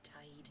good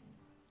tide.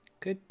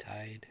 Good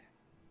tide.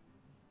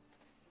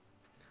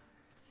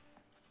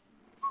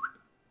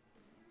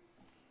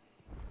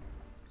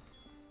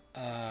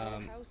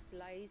 Our house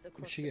lies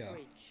across she the go?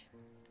 bridge.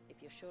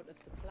 If you're short of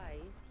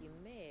supplies, you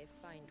may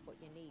find what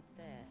you need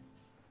there.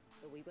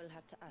 But we will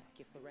have to ask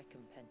you for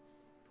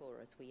recompense, poor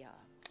as we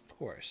are. Of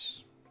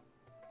course.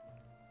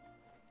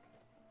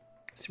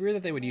 It's weird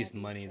that they would use the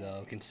money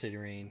though,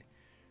 considering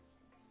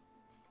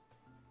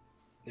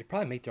they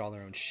probably make all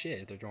their own shit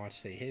if they don't want to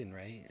stay hidden,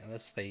 right?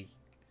 Unless they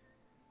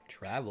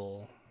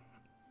travel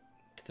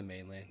to the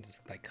mainland,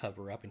 just like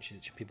cover up and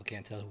shit, so people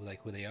can't tell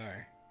who they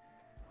are.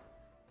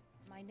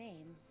 My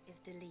name is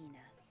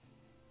Delina.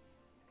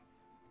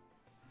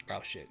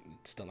 Oh shit,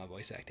 it's still not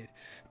voice acted.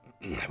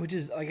 Which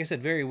is, like I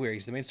said, very weird,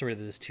 because the main story of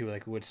this too,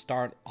 like, would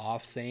start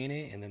off saying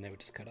it, and then they would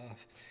just cut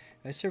off.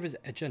 And I serve as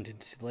adjutant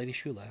to Lady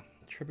Shula,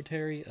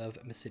 tributary of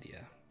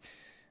Mysidia.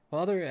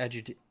 While other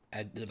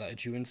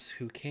adjutants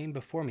who came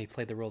before me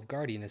played the role of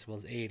guardian as well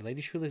as aid,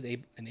 Lady Shula is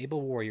an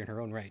able warrior in her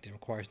own right and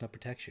requires no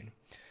protection.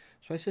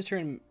 So I assist her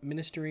in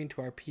ministering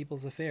to our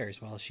people's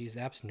affairs while she is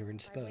absent or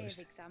indisposed. By way of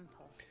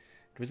example,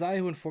 It was I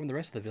who informed the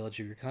rest of the village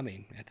of your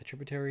coming, at the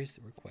tributary's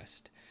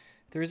request.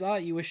 If there is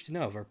aught you wish to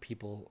know of our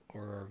people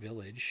or our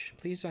village,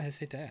 please don't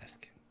hesitate to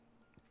ask.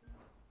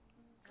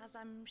 as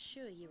I'm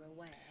sure you're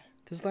aware,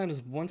 This land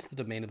was once the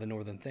domain of the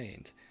Northern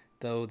Thanes,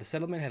 though the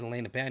settlement had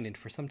lain abandoned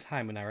for some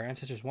time when our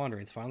ancestors'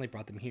 wanderings finally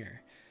brought them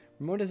here.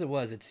 Remote as it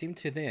was, it seemed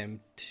to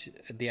them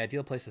the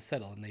ideal place to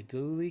settle, and they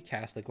duly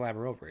cast the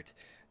glamour over it,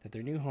 that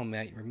their new home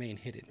might remain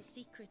hidden. the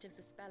secret of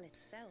the spell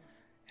itself.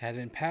 Had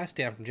been passed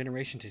down from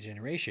generation to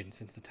generation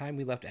since the time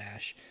we left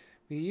Ash.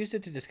 We used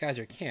it to disguise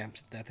our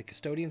camps, that the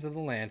custodians of the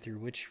land through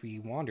which we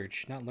wandered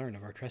should not learn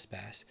of our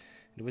trespass.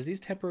 And it was these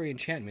temporary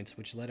enchantments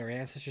which led our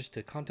ancestors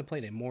to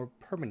contemplate a more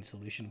permanent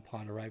solution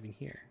upon arriving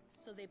here.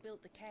 So they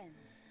built the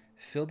Kens.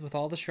 Filled with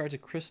all the shards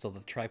of crystal that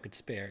the tribe could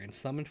spare, and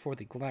summoned forth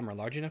a glamour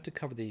large enough to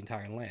cover the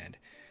entire land.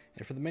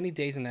 And for the many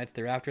days and nights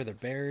thereafter, the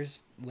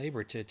bearers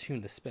labored to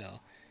attune the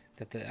spell,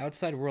 that the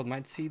outside world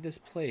might see this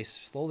place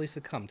slowly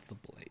succumb to the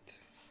blight.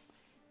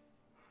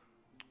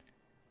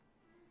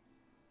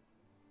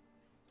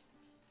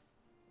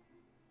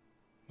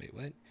 Wait,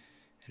 what?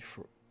 And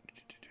for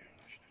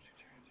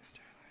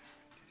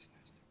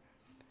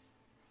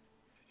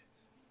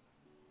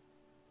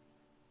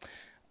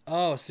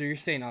Oh, so you're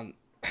saying on...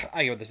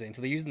 I get what they're saying.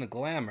 So they're using the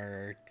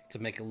glamour to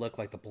make it look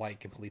like the Blight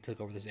completely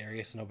took over this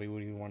area, so nobody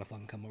would even want to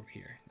fucking come over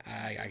here.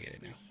 I get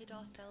it now. We hid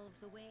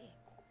ourselves away.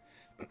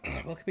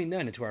 Welcoming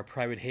none into our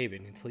private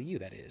haven, until you,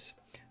 that is.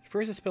 At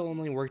first, the spell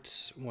only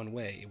worked one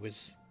way. It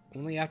was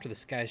only after the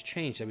skies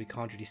changed that we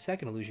conjured a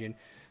second illusion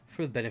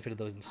for the benefit of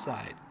those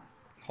inside.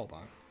 Hold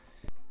on.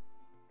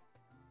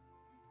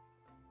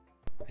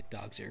 My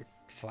dogs are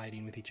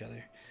fighting with each other.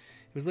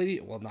 It was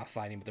lady... Well, not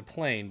fighting, but they're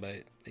playing,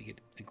 but they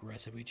get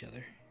aggressive with each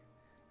other.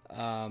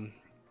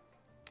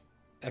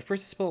 At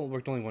first, the spell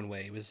worked only one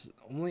way. It was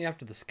only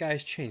after the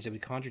skies changed that we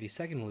conjured a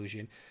second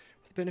illusion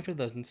for the benefit of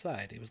those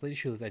inside. It was Lady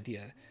Shula's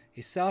idea.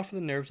 A salve for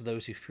the nerves of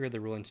those who fear the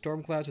rolling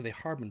storm clouds with a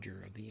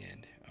harbinger of the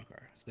end.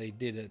 Okay, so they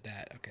did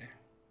that. Okay.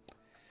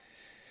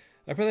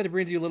 I pray that it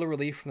brings you a little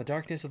relief from the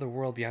darkness of the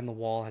world behind the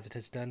wall as it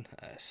has done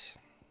us.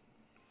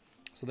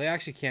 So they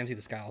actually can see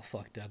the sky all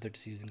fucked up. They're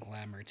just using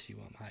glamour to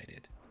hide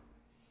it.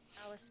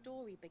 Our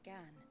story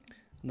began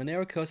On the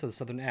narrow coast of the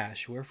southern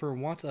Ash, where for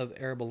want of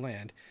arable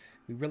land,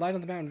 we relied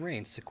on the mountain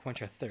rains to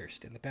quench our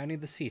thirst, and the bounty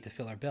of the sea to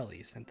fill our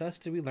bellies, and thus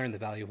did we learn the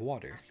value of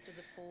water. after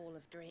the fall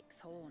of Drake's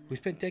Horn. We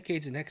spent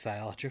decades in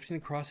exile, drifting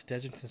across the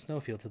deserts and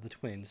snowfields of the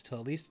Twins,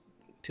 till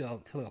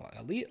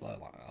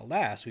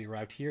alas, we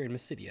arrived here in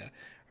Mysidia,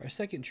 our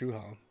second true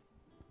home.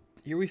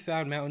 Here we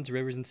found mountains,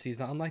 rivers, and seas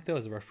not unlike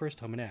those of our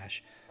first home in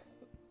Ash.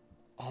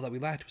 All that we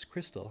lacked was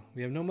crystal.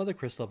 We have no mother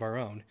crystal of our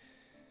own,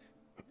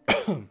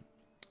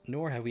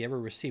 nor have we ever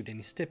received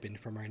any stipend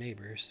from our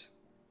neighbors.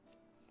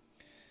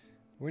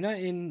 We're not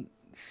in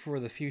for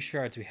the few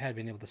shards we had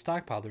been able to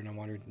stockpile during our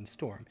wandering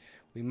storm.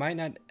 We might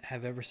not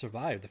have ever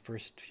survived the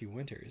first few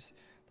winters,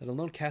 let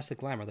alone cast the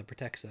glamour that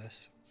protects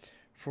us.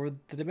 For its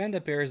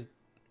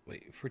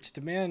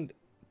demand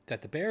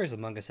that the bearers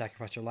among us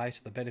sacrificed their lives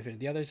for the benefit of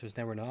the others was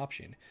never an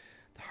option.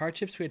 The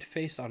hardships we had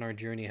faced on our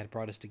journey had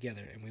brought us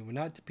together, and we would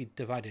not be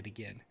divided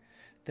again.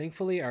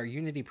 Thankfully, our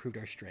unity proved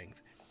our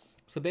strength.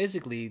 So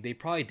basically, they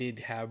probably did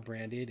have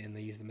branded, and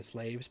they used them as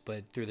slaves,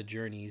 but through the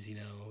journeys,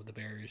 the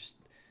bearers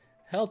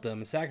helped them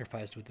and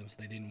sacrificed with them, so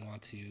they didn't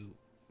want to...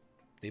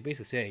 They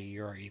basically say,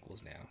 you're our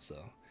equals now,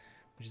 so...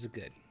 Which is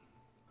good.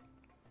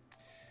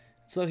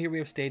 So here we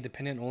have stayed,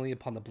 dependent only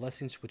upon the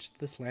blessings which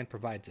this land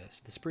provides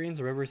us. The springs,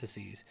 the rivers, the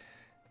seas.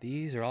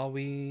 These are all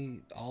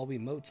we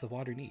motes of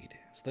water need.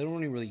 So they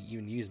don't really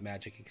even use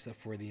magic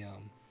except for the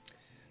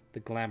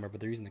glamour,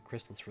 but they're using the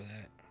crystals for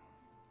that.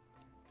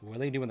 What do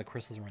they do when the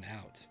crystals run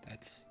out?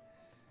 That's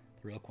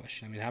the real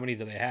question. I mean, how many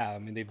do they have? I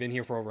mean, they've been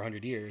here for over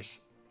 100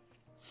 years.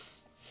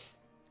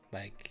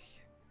 Like,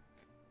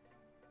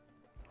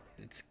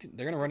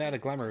 they're gonna run out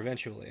of glamour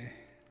eventually.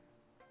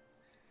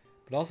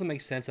 But it also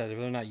makes sense that if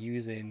they're not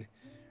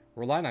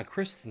relying on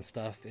crystals and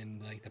stuff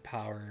and like the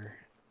power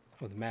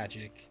of the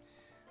magic,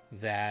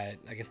 that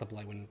I guess the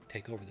Blight wouldn't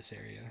take over this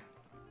area.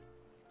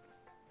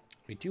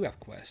 We do have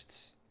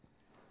quests.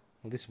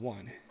 Well, at least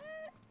one.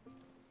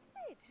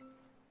 Sid.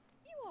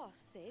 You are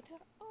Sid,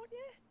 aren't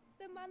you?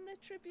 The man the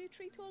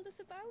tributary told us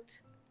about?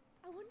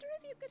 I wonder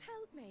if you could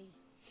help me.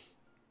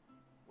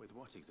 With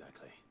what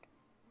exactly?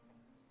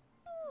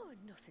 Oh,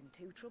 nothing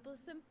too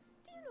troublesome.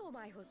 Do you know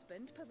my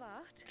husband,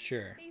 Pavat?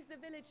 Sure. He's the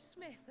village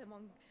smith,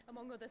 among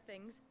other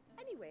things.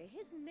 Anyway,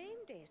 his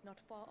name day's not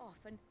far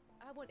off, and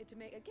I wanted to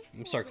make a gift.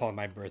 I'm sorry calling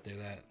my birthday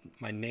that.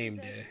 My name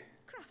day.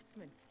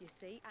 Craftsman, you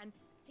see, and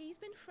he's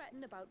been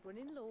fretting about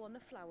running low on the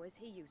flowers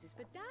he uses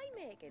for dye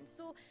making.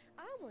 So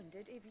I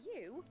wondered if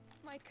you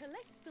might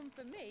collect some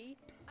for me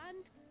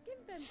and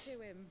give them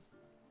to him.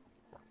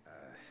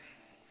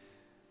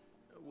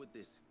 Would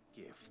this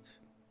gift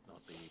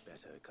not be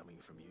better coming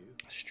from you?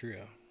 It's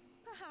true.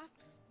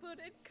 Perhaps, but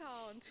it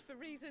can't, for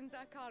reasons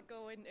I can't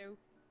go into.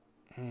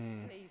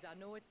 Please, I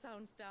know it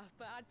sounds daft,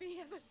 but I'd be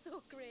ever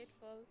so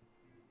grateful.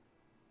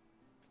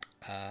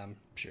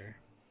 Sure.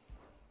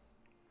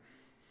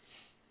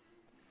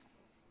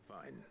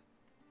 Fine.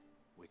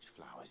 Which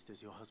flowers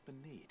does your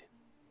husband need?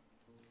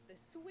 The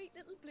sweet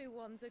little blue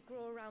ones that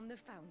grow around the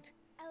fount.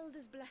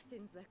 Elder's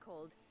blessings, they're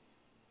called.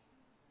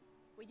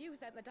 We use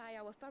them to dye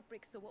our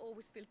fabrics so we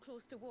always feel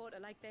close to water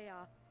like they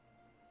are.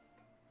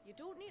 You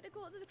don't need to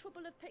go to the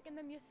trouble of picking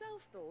them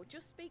yourself, though.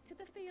 Just speak to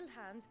the field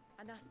hands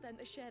and ask them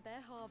to share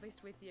their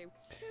harvest with you.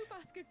 2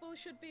 basketfuls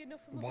should be enough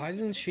for Why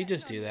doesn't she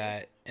just do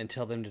that and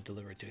tell them to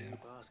deliver it to him?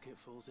 2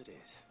 basketfuls it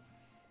is.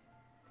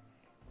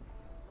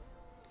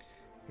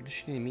 What does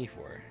she need me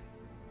for?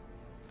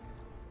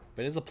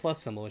 But it is a plus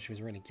symbol, which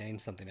means we're going to gain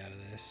something out of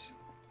this.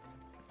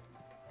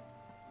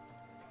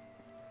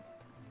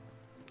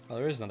 Oh,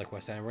 there is another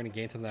quest item. We're going to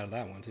gain something out of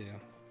that one, too.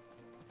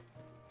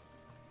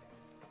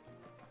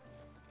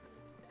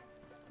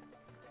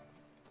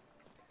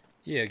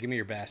 Yeah, give me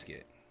your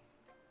basket.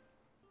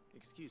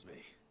 Excuse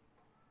me.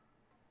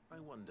 I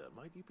wonder,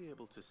 might you be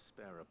able to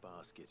spare a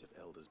basket of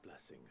Elder's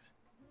blessings?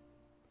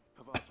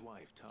 Pavat's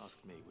wife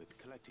tasked me with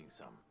collecting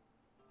some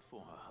for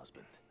her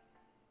husband,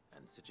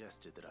 and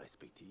suggested that I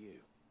speak to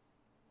you.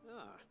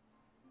 Ah,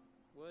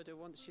 Werder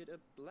wants you to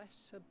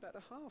bless her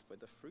better half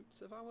with the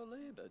fruits of our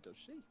labour, does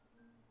she?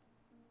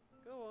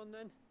 Go on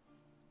then.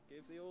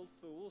 Give the old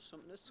fool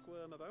something to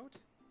squirm about.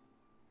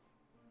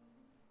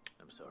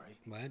 I'm sorry.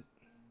 What?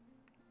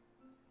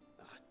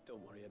 Ah,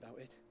 don't worry about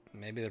it.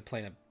 Maybe they're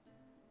playing a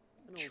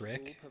An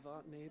trick. old fool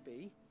Pavat may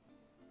be,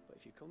 but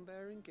if you come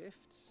bearing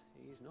gifts,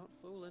 he's not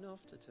fool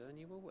enough to turn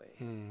you away.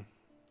 Hmm.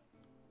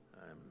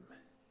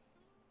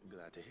 I'm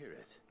glad to hear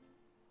it.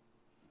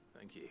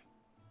 Thank you.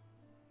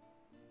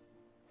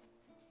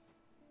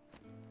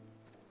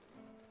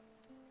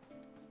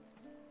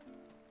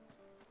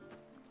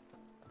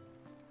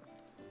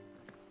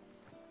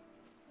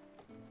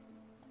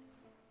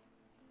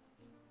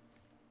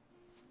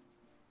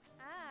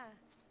 Ah,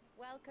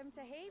 welcome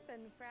to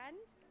Haven, friend.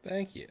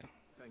 Thank you.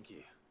 Thank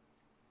you.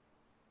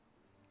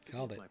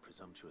 Called Forgive it. my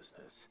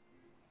presumptuousness,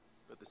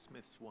 but the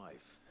smith's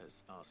wife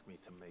has asked me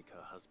to make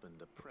her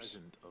husband a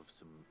present of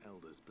some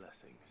elder's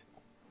blessings.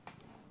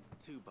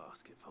 2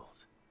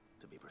 basketfuls,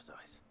 to be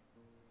precise.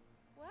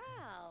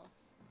 Well,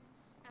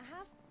 I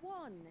have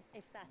one,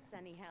 if that's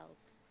any help.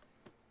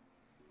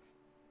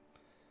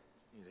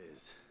 It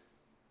is.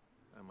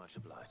 I'm much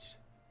obliged.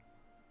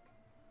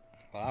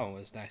 Well, that one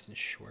was nice and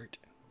short.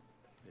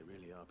 They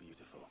really are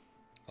beautiful.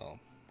 Oh,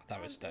 I thought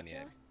it was done Aren't they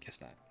yet. just?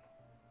 Guess not.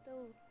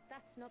 Though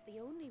that's not the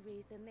only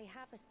reason they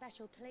have a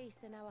special place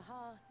in our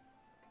hearts.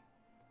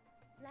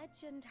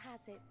 Legend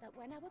has it that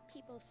when our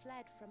people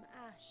fled from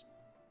Ash,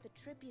 the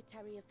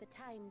tributary of the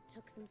Tyne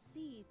took some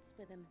seeds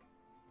with them.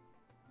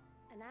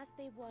 And as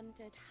they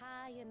wandered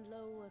high and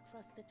low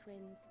across the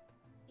Twins,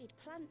 he'd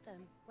plant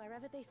them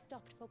wherever they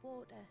stopped for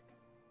water.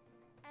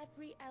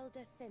 Every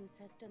elder since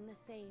has done the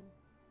same.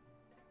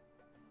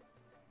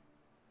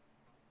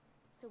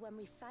 So when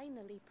we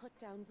finally put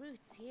down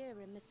roots here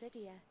in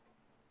Mysidia,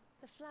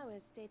 the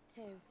flowers did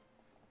too.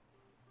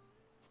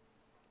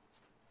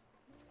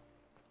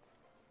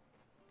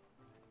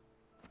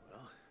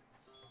 Well,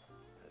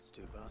 that's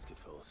 2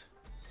 basketfuls.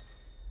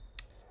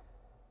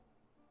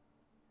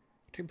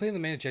 To complete the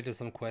main objective of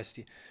some quest,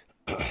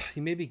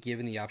 you may be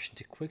given the option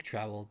to quick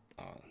travel.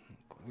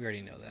 We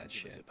already know that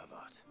Give us shit. a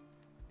Pavat.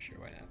 Sure,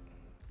 why not?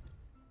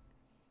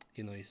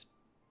 Even though he's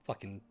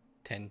fucking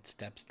 10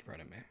 steps in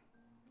front of me.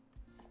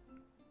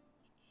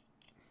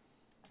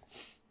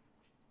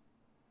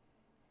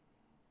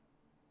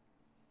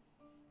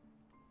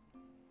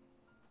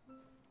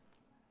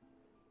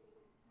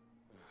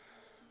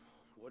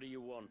 What do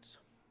you want?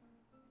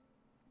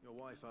 Your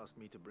wife asked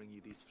me to bring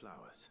you these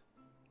flowers.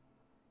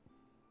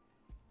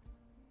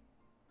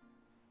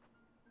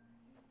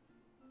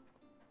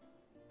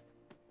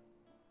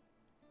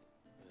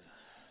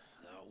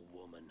 That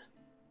woman.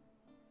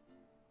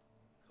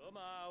 Come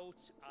out.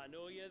 I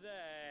know you're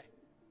there.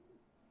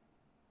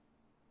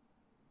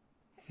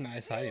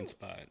 Nice hiding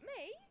spot.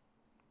 Me?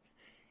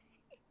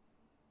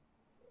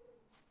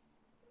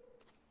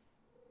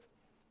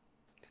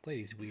 This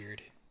lady's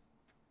weird.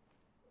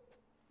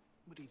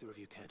 Would either of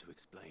you care to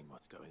explain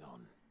what's going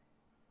on?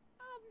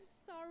 I'm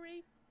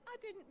sorry. I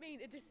didn't mean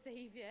to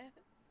deceive you.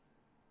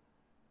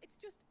 It's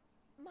just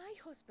my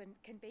husband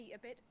can be a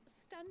bit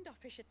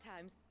standoffish at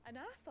times, and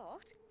I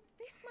thought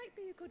this might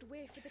be a good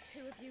way for the 2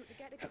 of you to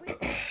get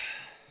acquainted.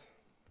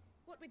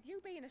 What with you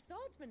being a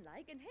swordsman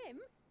like and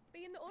him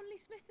being the only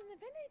smith in the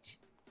village.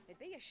 It'd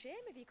be a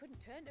shame if you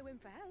couldn't turn to him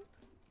for help.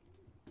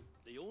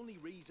 The only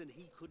reason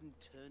he couldn't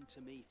turn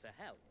to me for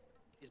help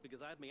is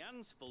because I had my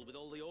hands full with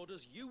all the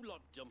orders you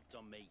lot dumped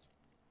on me.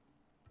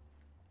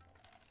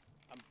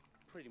 I'm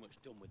pretty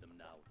much done with them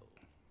now,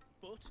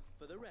 though. But,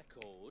 for the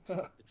record,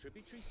 the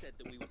tributary said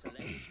that we were to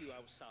lend you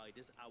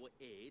outsiders our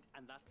aid,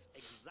 and that's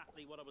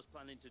exactly what I was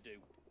planning to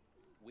do.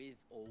 With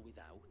or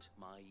without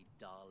my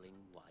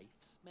darling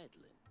wife's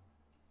meddling.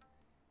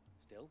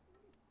 Still,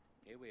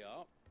 here we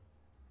are.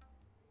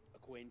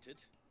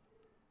 Acquainted.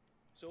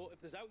 So, if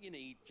there's out you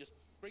need, just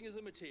bring us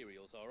the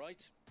materials,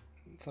 alright?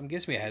 So I'm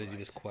guessing we had to do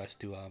this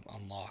quest to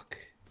unlock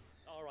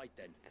Alright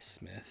then. the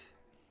smith.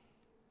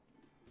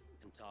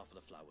 And tar for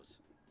the flowers.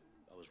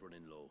 I was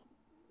running low.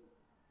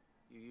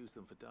 You use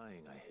them for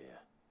dyeing, I hear.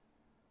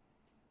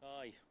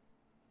 Aye.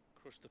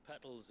 Crush the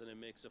petals and it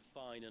makes a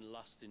fine and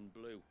lasting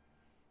blue.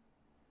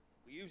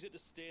 We use it to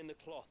stain the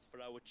cloth for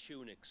our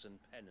tunics and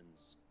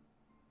pennons.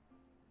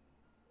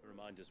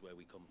 Remind us where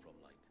we come from,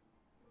 like.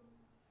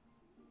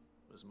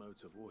 As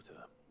modes of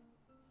water.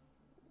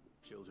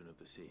 Children of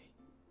the sea.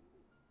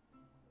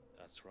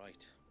 That's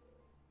right.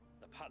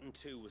 The pattern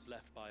too was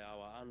left by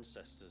our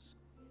ancestors.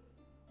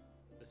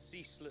 The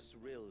Ceaseless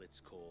Rill, it's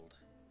called.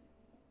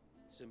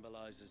 It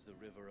symbolizes the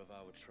river of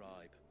our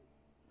tribe,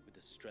 with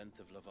the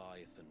strength of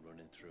Leviathan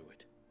running through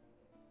it.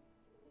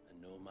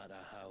 And no matter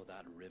how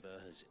that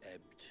river has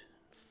ebbed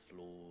and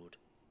flowed,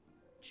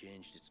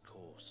 changed its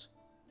course,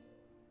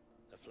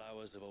 the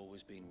flowers have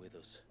always been with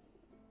us,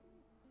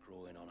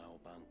 growing on our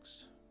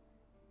banks.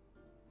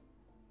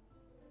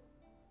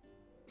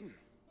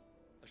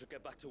 I should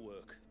get back to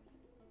work.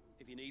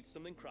 If you need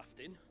something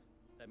crafting,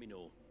 let me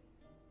know.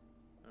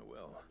 Oh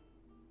well.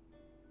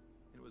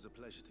 It was a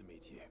pleasure to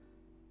meet you.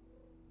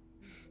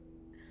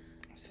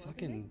 These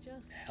fucking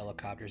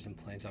helicopters and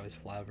planes always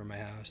fly over my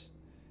house.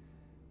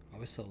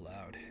 Always so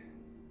loud.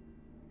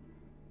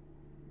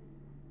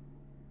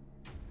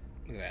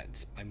 Look at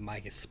that. My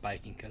mic is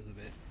spiking because of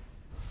it.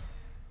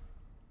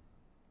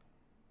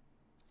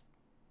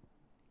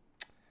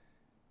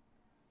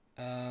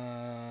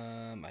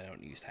 I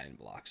don't use tiny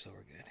blocks, so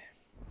we're good.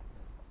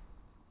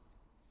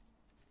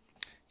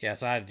 Yeah,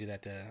 so I had to do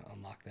that to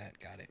unlock that.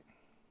 Got it.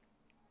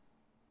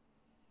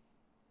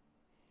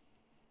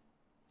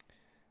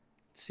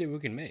 Let's see what we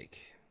can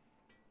make.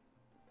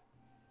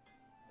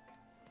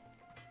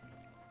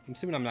 I'm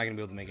assuming I'm not gonna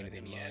be able to make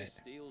anything yet.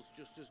 Steel's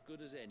just as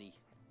good as any.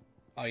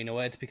 Oh, you know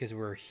what? It's because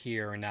we're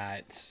here and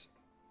not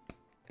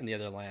in the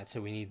other land,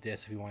 so we need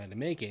this if we wanted to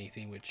make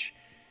anything, which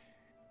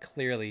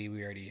clearly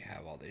we already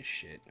have all this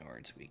shit, or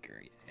it's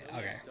weaker. Yeah,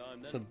 okay,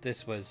 so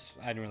this was,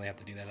 I didn't really have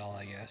to do that at all,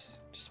 I guess.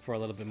 Just for a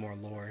little bit more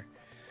lore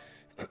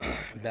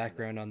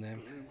background on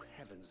them. Blue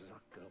heavens has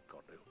that girl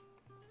got to?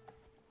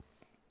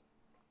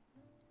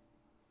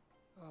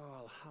 Oh,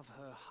 I'll have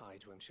her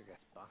hide when she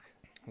gets back.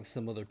 With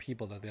some other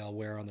people that they all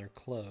wear on their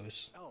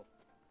clothes. Oh,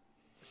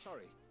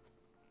 sorry.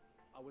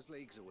 I was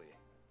leagues away.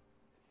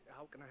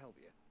 How can I help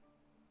you?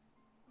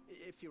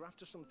 If you're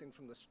after something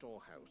from the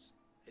storehouse,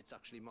 it's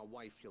actually my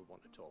wife you'll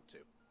want to talk to.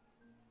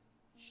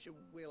 She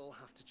will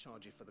have to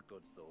charge you for the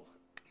goods, though.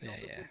 Not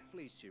that we'd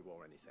fleece you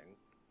or anything.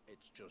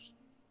 It's just,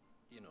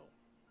 you know,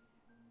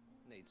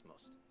 needs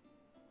must.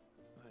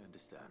 I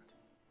understand.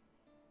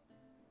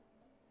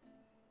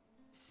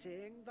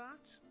 Saying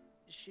that,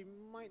 she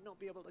might not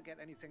be able to get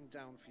anything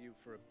down for you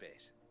for a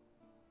bit.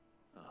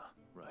 Ah,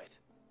 right.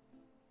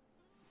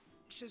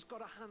 She's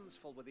got her hands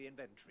full with the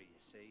inventory, you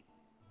see.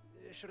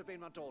 It should have been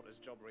my daughter's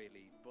job,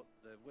 really, but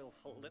the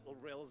willful little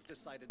Rills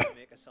decided to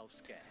make herself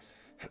scarce.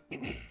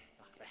 The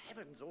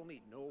heavens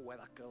only know where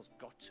that girl's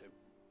got to.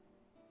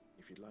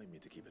 If you'd like me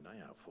to keep an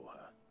eye out for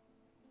her.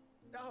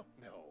 Oh,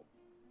 no.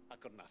 I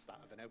couldn't ask that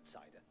of an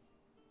outsider.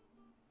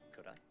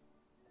 Could I?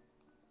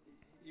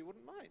 You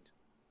wouldn't mind?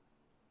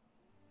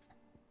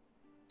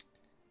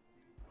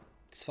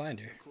 Let's find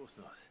her. Of course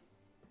not.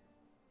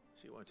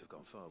 She won't have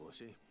gone far, will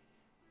she?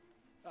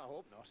 I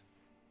hope not.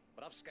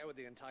 But I've scoured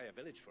the entire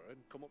village for her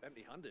and come up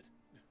empty-handed.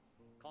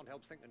 Can't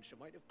help thinking she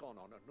might have gone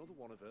on another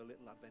one of her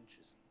little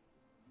adventures.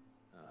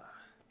 Ah,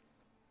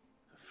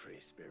 a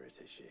free spirit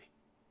is she?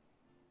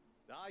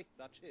 Aye,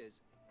 that she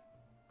is.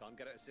 Can't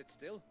get her to sit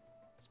still,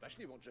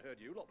 especially once you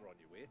heard you lot were on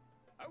your way.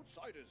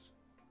 Outsiders!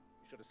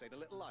 You should have seen her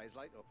little eyes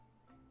light up.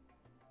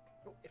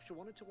 Oh, if she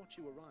wanted to watch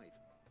you arrive,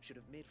 she'd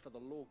have made for the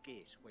low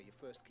gate where you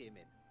first came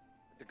in.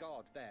 The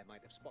guard there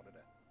might have spotted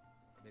her.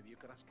 Maybe you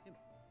could ask him.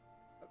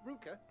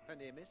 Ruka, her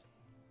name is.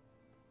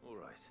 All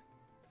right.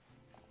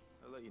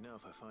 I'll let you know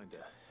if I find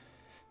her.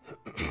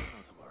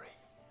 Not to worry.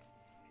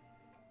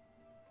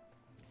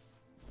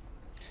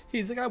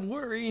 He's like, I'm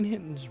worrying,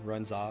 and just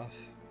runs off.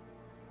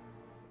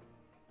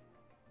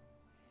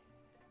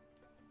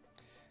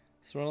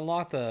 So to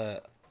unlock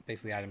the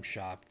basically item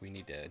shop, we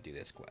need to do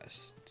this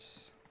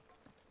quest.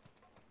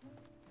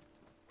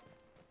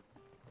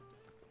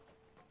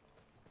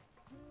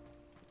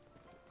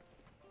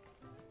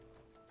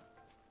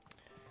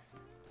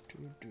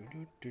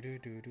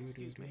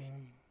 Excuse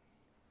me.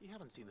 You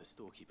haven't seen the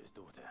storekeeper's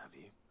daughter, have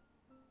you?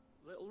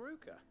 Little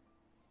Ruka?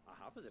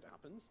 I have, as it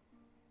happens.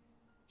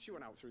 She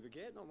went out through the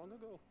gate not long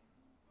ago.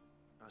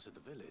 Out of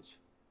the village?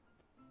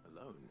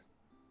 Alone?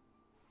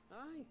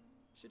 Aye,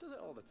 she does it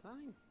all the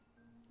time.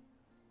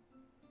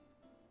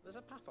 There's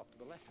a path off to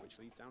the left which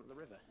leads down to the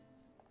river.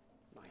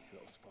 Nice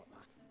little spot,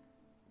 that.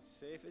 As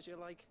safe as you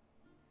like.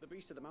 The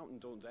beasts of the mountain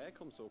don't dare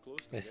come so close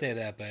to They say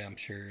that, but I'm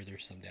sure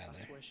there's some down there.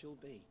 That's where she'll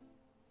be.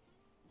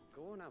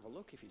 Go and have a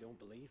look if you don't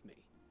believe me.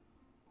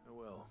 I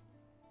will.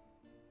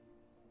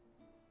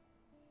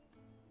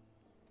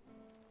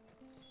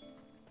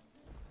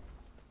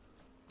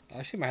 I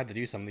actually might have to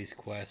do some of these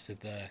quests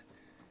if the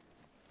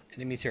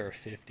enemies here are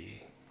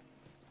 50.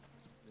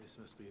 This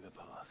must be the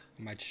path.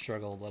 I might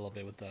struggle a little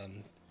bit with the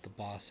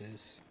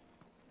bosses.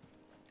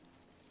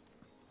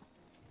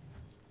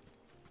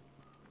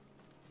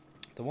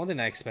 The one thing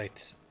I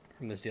expect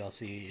from this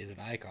DLC is an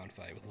icon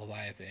fight with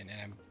Leviathan,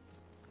 and I'm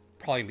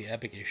probably gonna be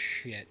epic as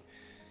shit.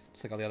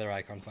 Just like all the other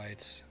icon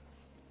fights.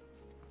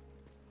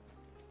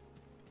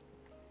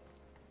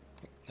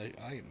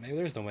 Maybe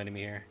there's no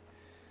enemy here.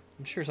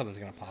 I'm sure something's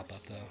gonna pop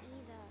up though.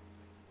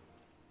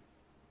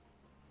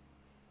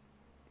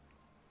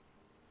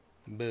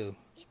 Boo.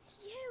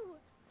 It's you.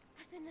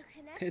 I've been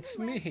looking everywhere. It's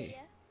me. For you.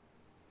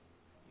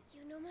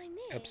 You know my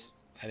name. Oops,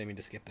 I didn't mean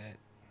to skip that.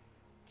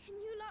 Can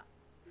you lot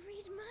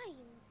read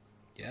minds?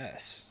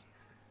 Yes.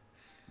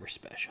 We're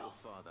special.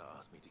 Your father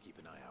asked me to keep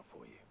an eye out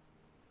for you.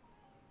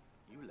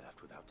 You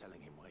left without telling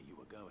him where you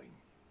were going.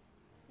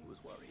 He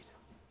was worried.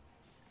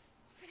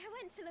 But I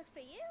went to look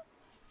for you.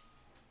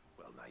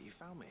 Well, now you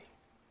found me.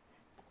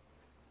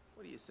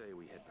 What do you say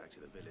we head back to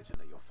the village and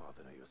let your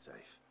father know you're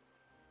safe?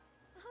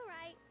 All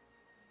right.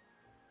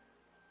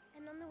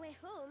 And on the way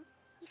home,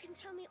 you can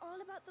tell me all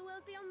about the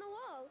world beyond the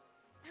wall.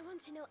 I want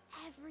to know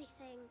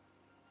everything.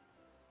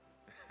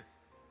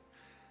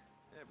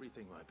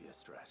 Everything might be a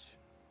stretch.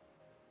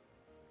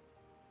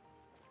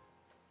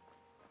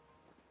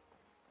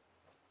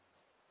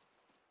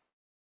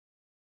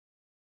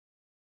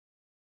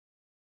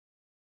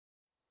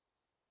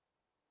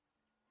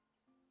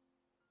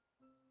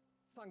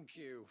 Thank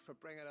you for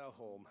bringing her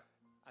home.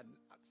 And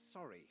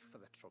sorry for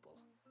the trouble.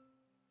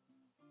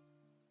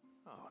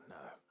 Oh no.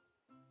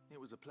 It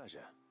was a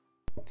pleasure.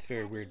 It's a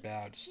very weird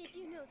bow. Did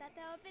you know that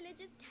there are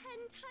villages 10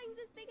 times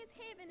as big as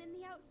Haven in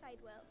the outside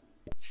world?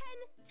 10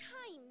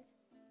 times!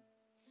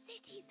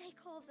 Cities, they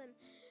call them.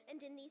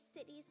 And in these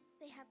cities,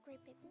 they have great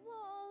big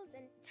walls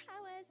and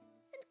towers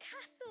and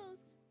castles.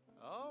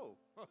 Oh,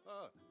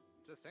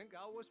 to think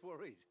I was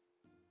worried.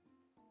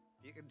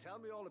 You can tell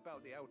me all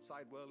about the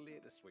outside world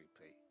later, Sweet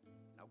Pea.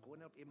 Now go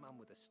and help your mum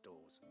with the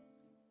stores.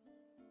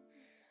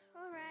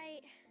 All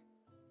right.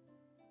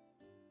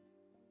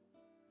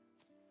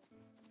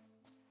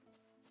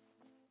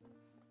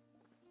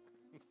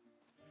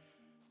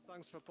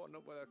 Thanks for putting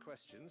up with her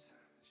questions.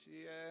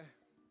 She,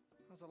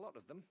 has a lot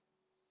of them.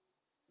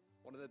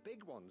 One of the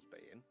big ones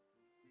being,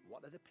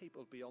 what are the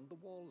people beyond the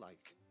wall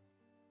like?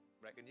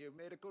 Reckon you've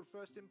made a good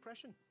first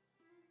impression.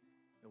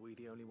 Are we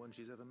the only one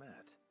she's ever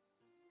met?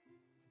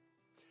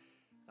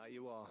 That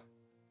you are.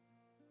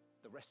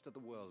 The rest of the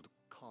world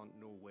can't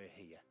know we're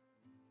here,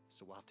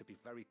 so we'll have to be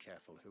very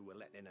careful who we're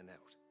letting in and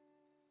out.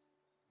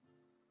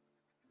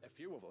 A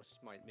few of us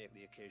might make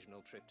the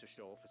occasional trip to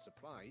shore for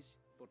supplies,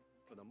 but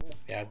for the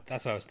most Yeah, part,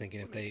 that's what I was thinking.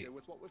 If we'll they deal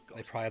with what we've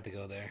got, probably have to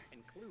go there.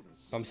 including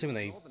But I'm assuming what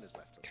they Northerners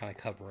left us. kind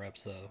of cover up,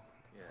 so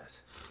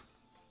Yes.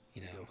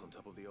 you know. Built on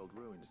top of the old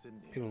ruins,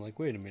 didn't he? People are like,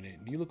 wait a minute,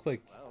 you look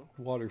like Well,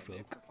 water they're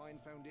made folk. for fine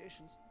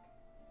foundations.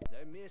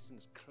 Their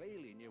masons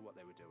clearly knew what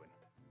they were doing.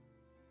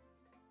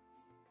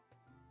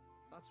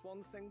 That's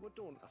one thing we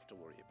don't have to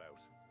worry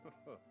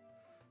about.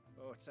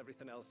 Oh, it's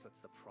everything else that's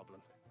the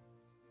problem.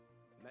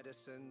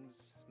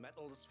 Medicines,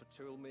 metals for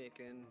tool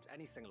making,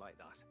 anything like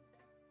that.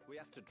 We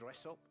have to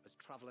dress up as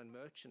traveling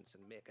merchants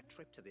and make a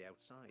trip to the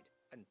outside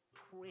and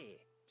pray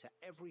to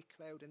every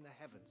cloud in the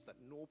heavens that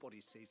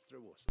nobody sees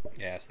through us.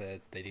 Yes, they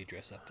do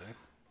dress up there.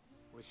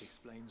 Which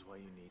explains why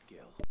you need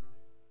Gil.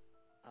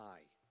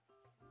 Aye.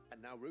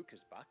 And now Rook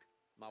is back,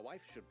 my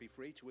wife should be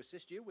free to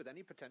assist you with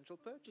any potential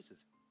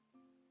purchases.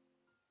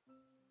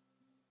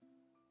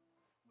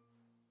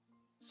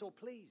 So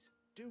please,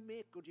 do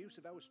make good use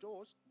of our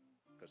stores,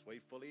 because we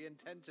fully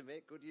intend to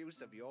make good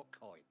use of your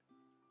coin.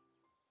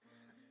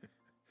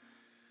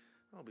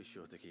 I'll be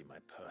sure to keep my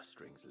purse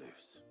strings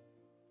loose.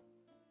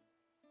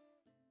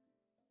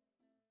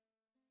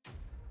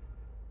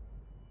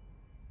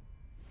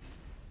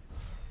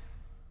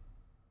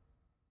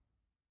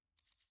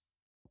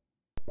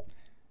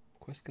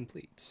 Quest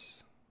complete.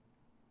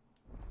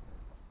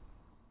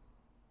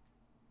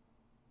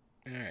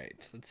 Alright,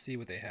 so let's see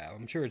what they have.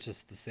 I'm sure it's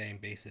just the same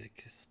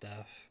basic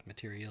stuff,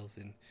 materials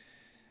and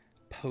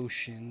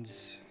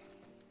potions.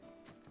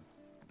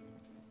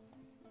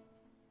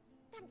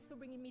 Thanks for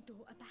bringing me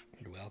daughter back.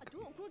 You're welcome.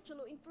 I don't grudge her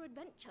looking for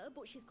adventure,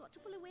 but she's got to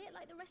pull her weight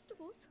like the rest of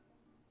us.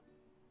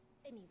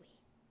 Anyway,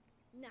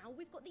 now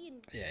we've got the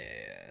Yeah,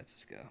 let's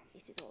just go.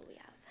 This is all we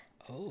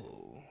have.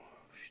 Oh,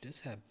 she does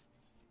have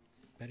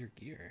better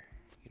gear.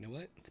 You know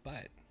what? Let's buy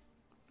it.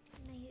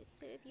 May it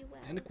serve you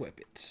well. And equip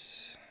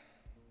it.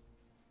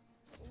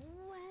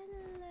 Well,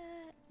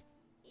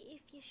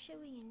 if you're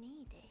sure you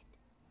need it,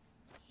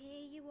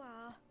 here you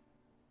are.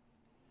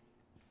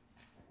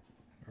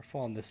 We're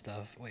falling this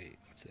stuff. Wait,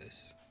 what's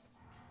this?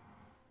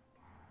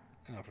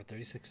 Oh, for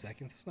 36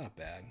 seconds? It's not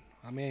bad.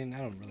 I mean, I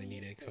don't really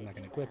need it because I'm not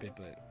going to equip it,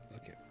 but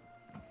okay.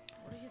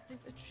 What do you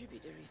think the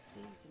tributary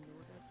sees in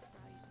those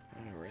outsiders?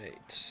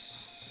 Alright.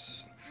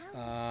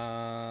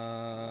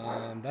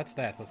 That's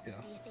that. Let's go.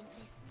 Do you think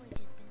this bridge has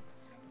been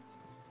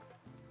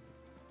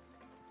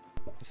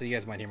started? So you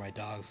guys might hear my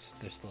dogs.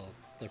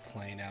 They're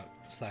playing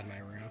outside my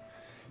room.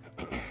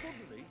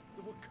 Suddenly,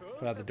 there were curls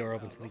Put out the door everywhere.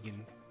 open so they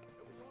can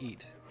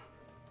eat.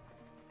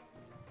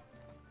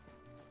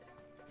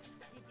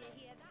 Did you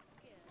hear that,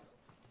 girl?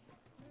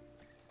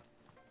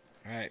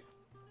 Alright.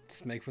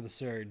 Let's make for the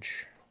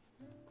surge.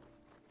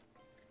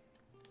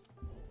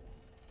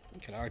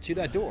 Can R2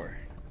 that door?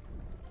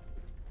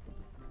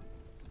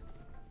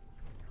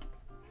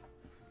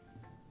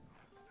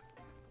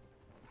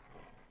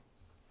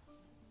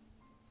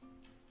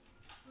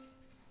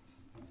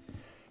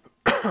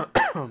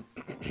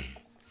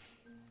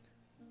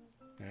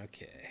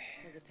 Okay.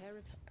 There's a pair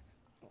of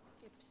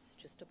ships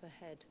just up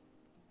ahead.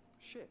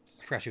 Ships?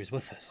 I forgot she was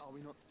with us. Are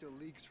we not still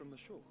leagues from the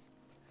shore?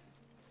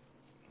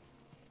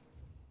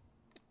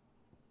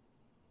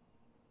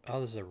 Oh,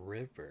 there's a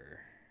river.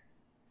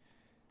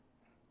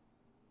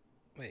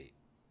 Wait.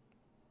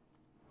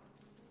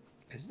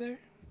 Is there?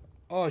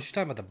 Oh, she's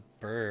talking about the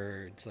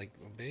birds. Like,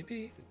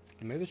 maybe?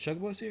 Maybe the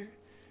Chugbo's here?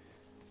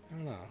 I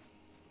don't know.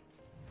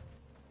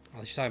 Oh,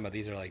 she's talking about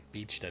these are like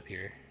beached up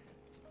here.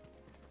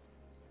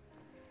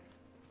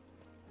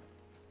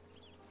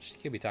 She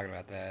could be talking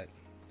about that.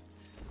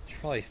 Should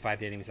probably fight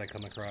the enemies I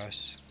come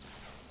across.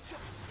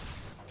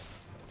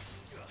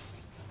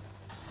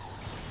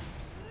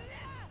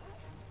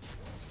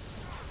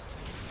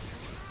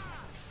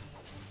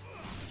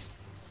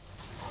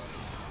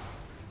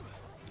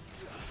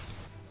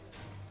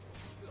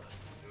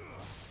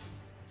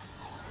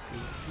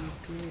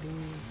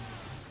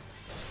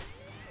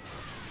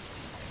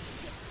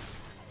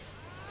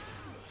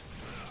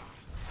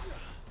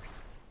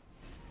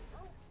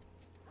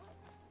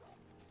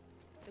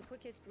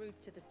 quickest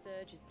route to the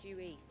surge is due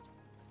east,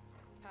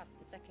 past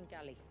the second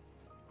galley.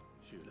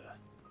 Shula,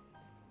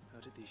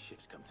 how did these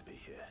ships come to be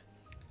here?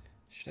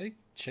 Should I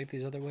check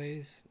these other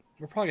ways?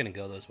 We're probably gonna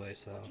go those ways,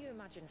 so. What do you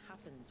imagine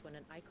happens when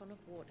an icon of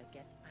water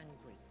gets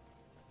angry?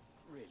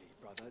 Really,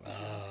 brother? Did you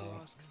have to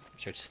ask?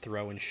 Starts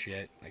throwing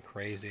shit like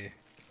crazy.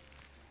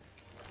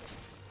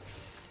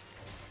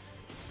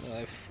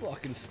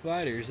 Fucking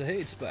spiders. I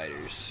hate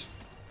spiders.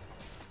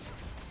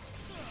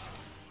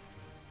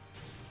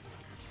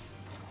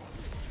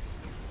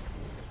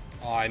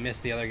 Oh, I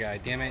missed the other guy.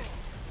 Damn it.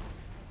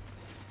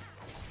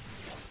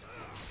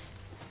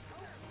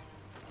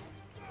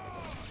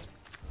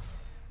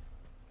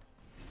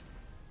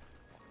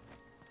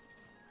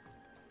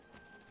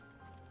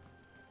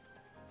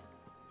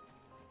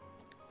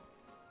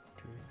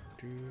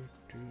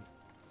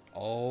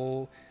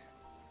 Oh,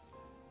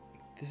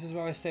 this is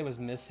what I say was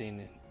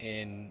missing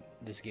in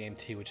this game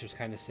too, which was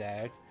kind of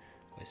sad,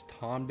 was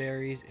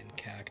tonberries and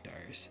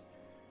cactars.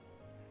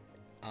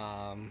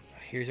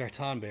 Here's our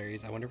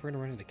tonberries. I wonder if we're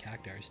gonna run into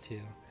cactars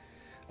too.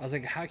 I was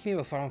like, how can you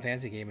have a Final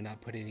Fantasy game and not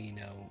put in, you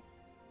know,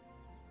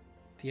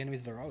 the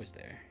enemies that are always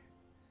there?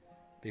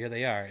 But here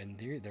they are, and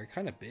they're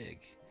kind of big,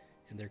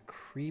 and they're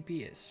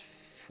creepy as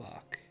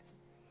fuck.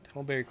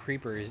 Tonberry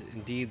Creeper is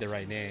indeed the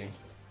right name.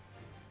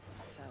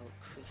 Foul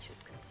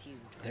creatures consumed.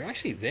 They're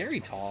actually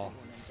very tall.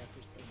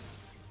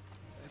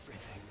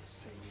 Everything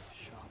save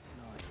sharp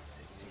knives,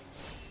 it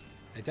seems.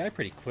 They die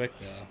pretty quick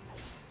though.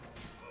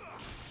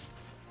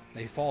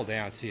 They fall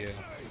down too.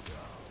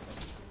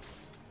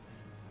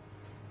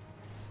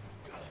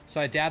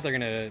 So I doubt they're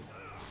gonna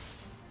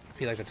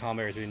be like the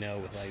tonberries we know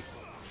with like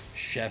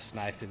chef's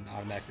knife and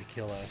automatically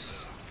kill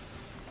us.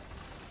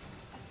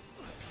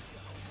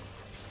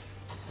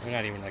 They're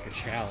not even like a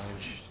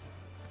challenge.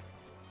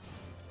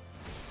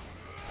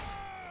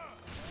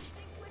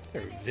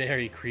 They're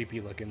very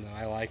creepy looking though.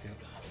 I like them.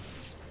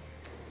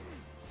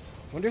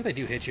 I wonder if they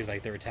do hit you,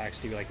 like their attacks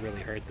do like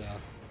really hurt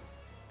though.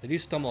 They do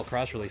stumble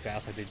across really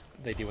fast like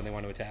they do when they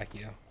want to attack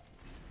you.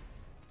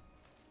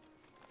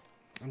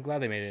 I'm glad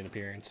they made an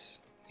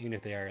appearance, even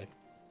if they are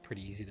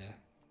pretty easy to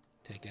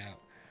take out.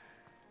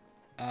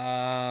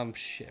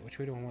 Shit, which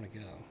way do I want to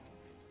go?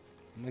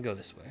 I'm gonna go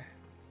this way.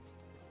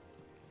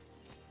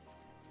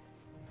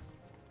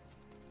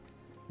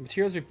 The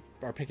materials we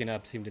are picking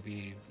up seem to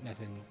be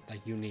nothing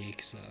like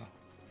unique, so.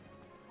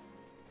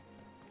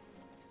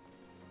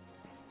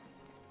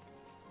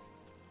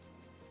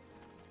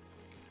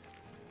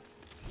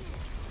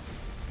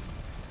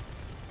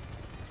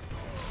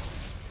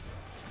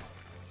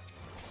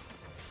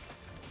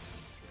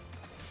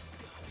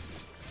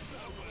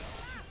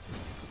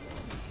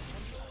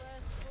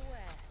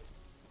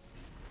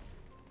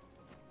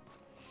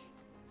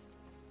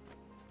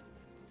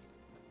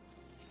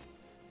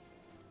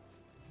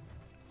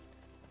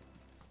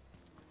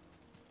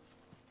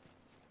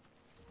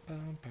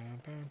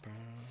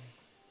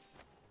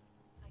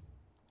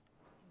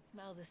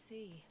 Smell the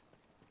sea.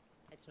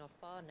 It's not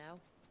far now.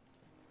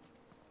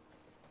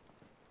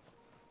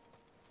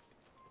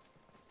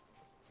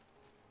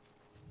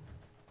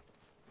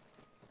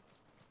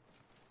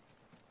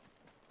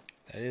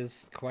 That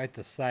is quite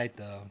the sight,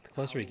 though. The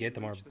closer we get,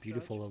 the more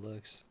beautiful it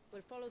looks.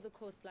 We'll follow the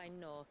coastline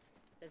north.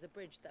 There's a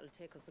bridge that'll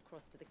take us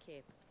across to the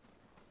cape.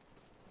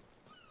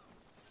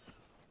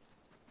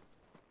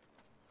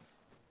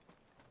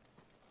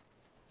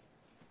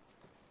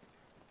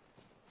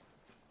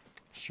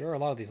 Sure, a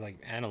lot of these like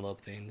antelope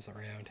things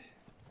around.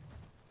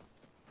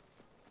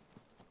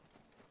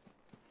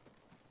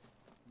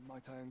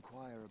 Might I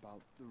inquire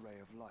about the ray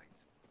of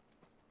light?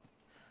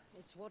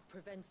 It's what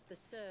prevents the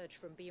surge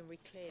from being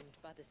reclaimed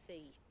by the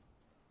sea.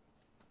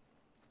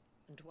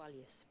 And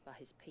Dwalius by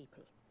his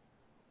people.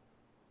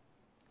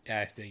 Yeah,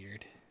 I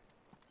figured.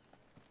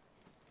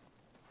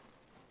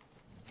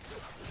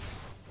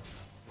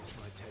 This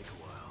might take a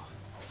while.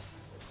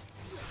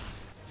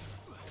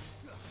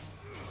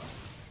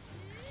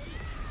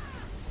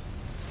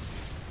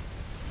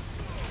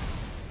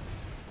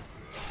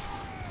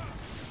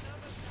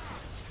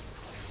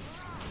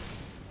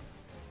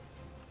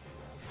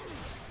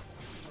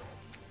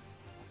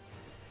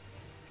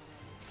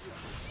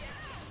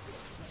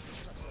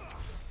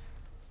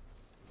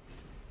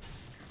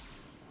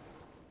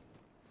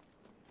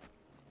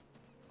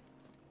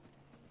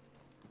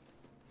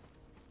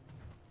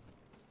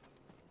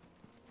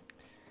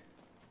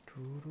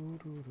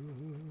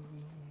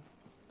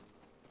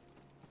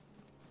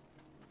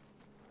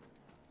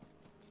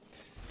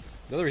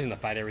 The other reason to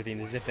fight everything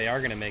is if they are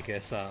going to make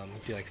us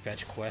do like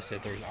fetch quests,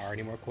 if there's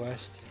already more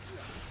quests.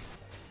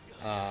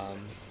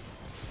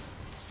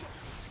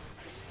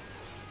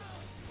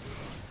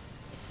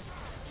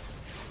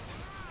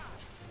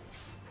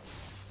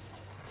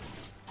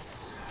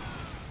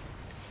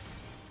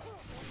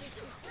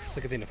 It's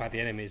like a thing to fight the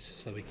enemies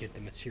so we get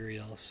the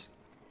materials.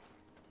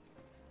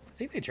 I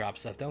think they drop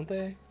stuff, don't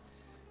they?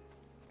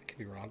 I could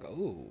be wrong.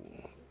 Oh,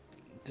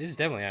 this is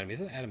definitely enemy.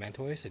 Isn't it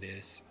Adamantoise? It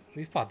is.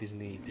 We fought these in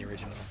the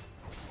original.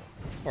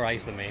 Or I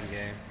guess the main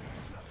game.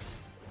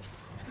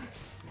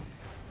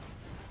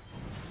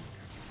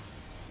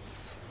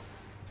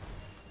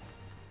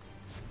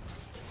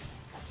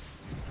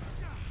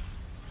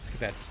 Get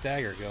that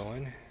stagger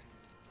going.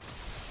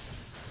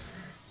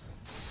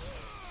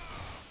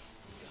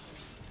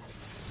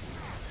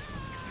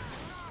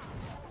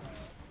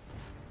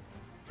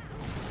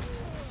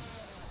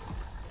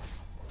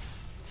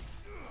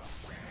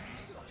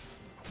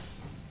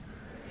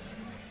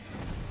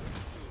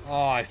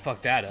 Oh, I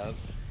fucked that up.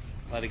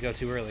 Let it go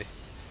too early.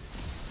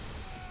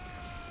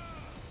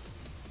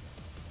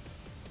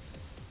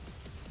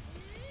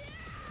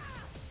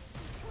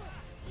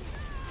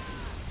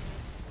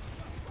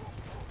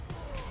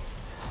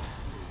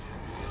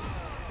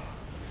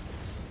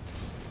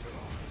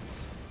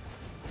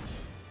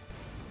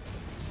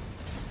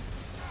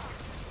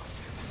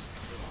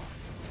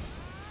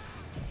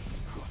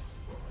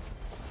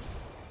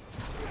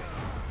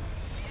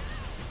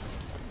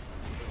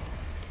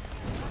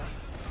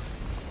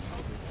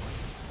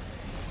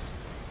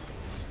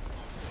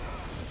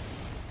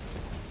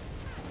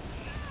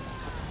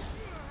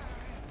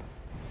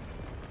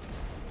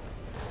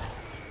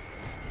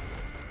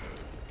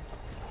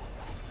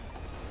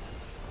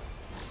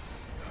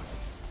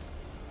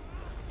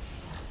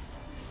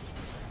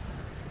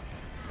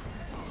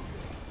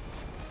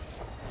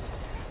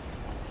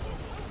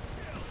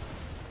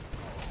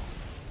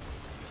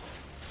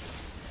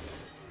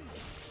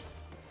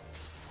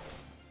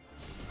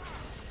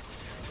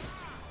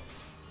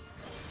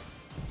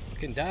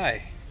 Can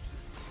die.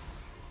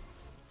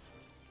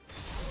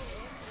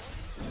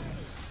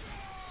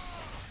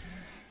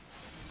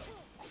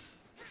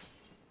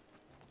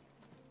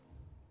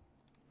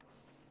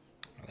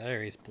 That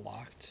area's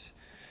blocked.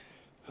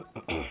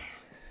 Ooh,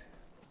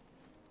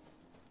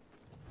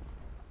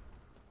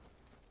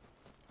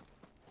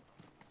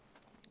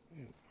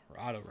 we're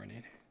auto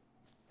running.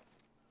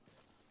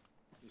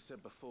 You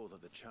said before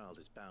that the child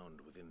is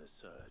bound within the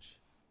surge.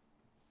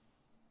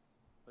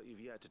 But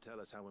you've yet to tell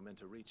us how we're meant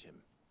to reach him.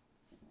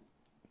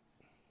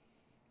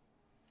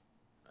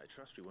 I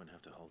trust we won't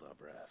have to hold our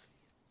breath.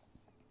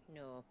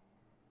 No.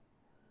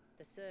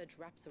 The surge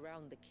wraps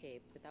around the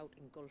cape without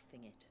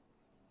engulfing it.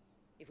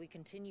 If we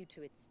continue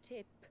to its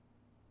tip,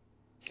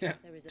 there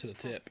is a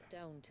path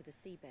down to the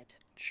seabed.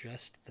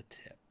 Just the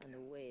tip. And the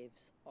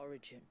wave's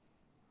origin.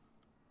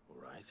 All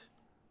right.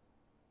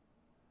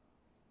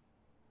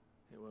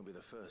 It won't be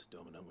the first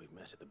dominant we've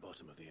met at the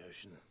bottom of the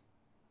ocean.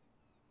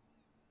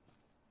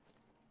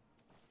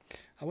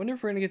 I wonder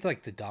if we're gonna get to,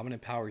 like, the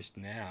dominant powers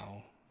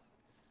now,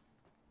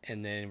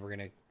 and then we're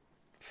gonna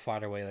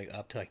fight our way like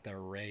up to like the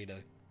array to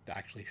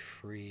actually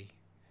free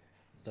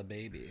the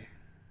baby.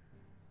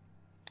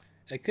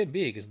 It could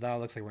be, because now it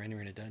looks like we're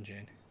entering a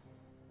dungeon.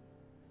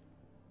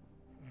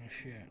 Oh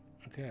shit.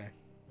 Okay.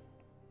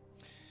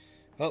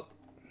 Well,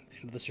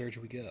 into the surge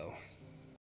we go.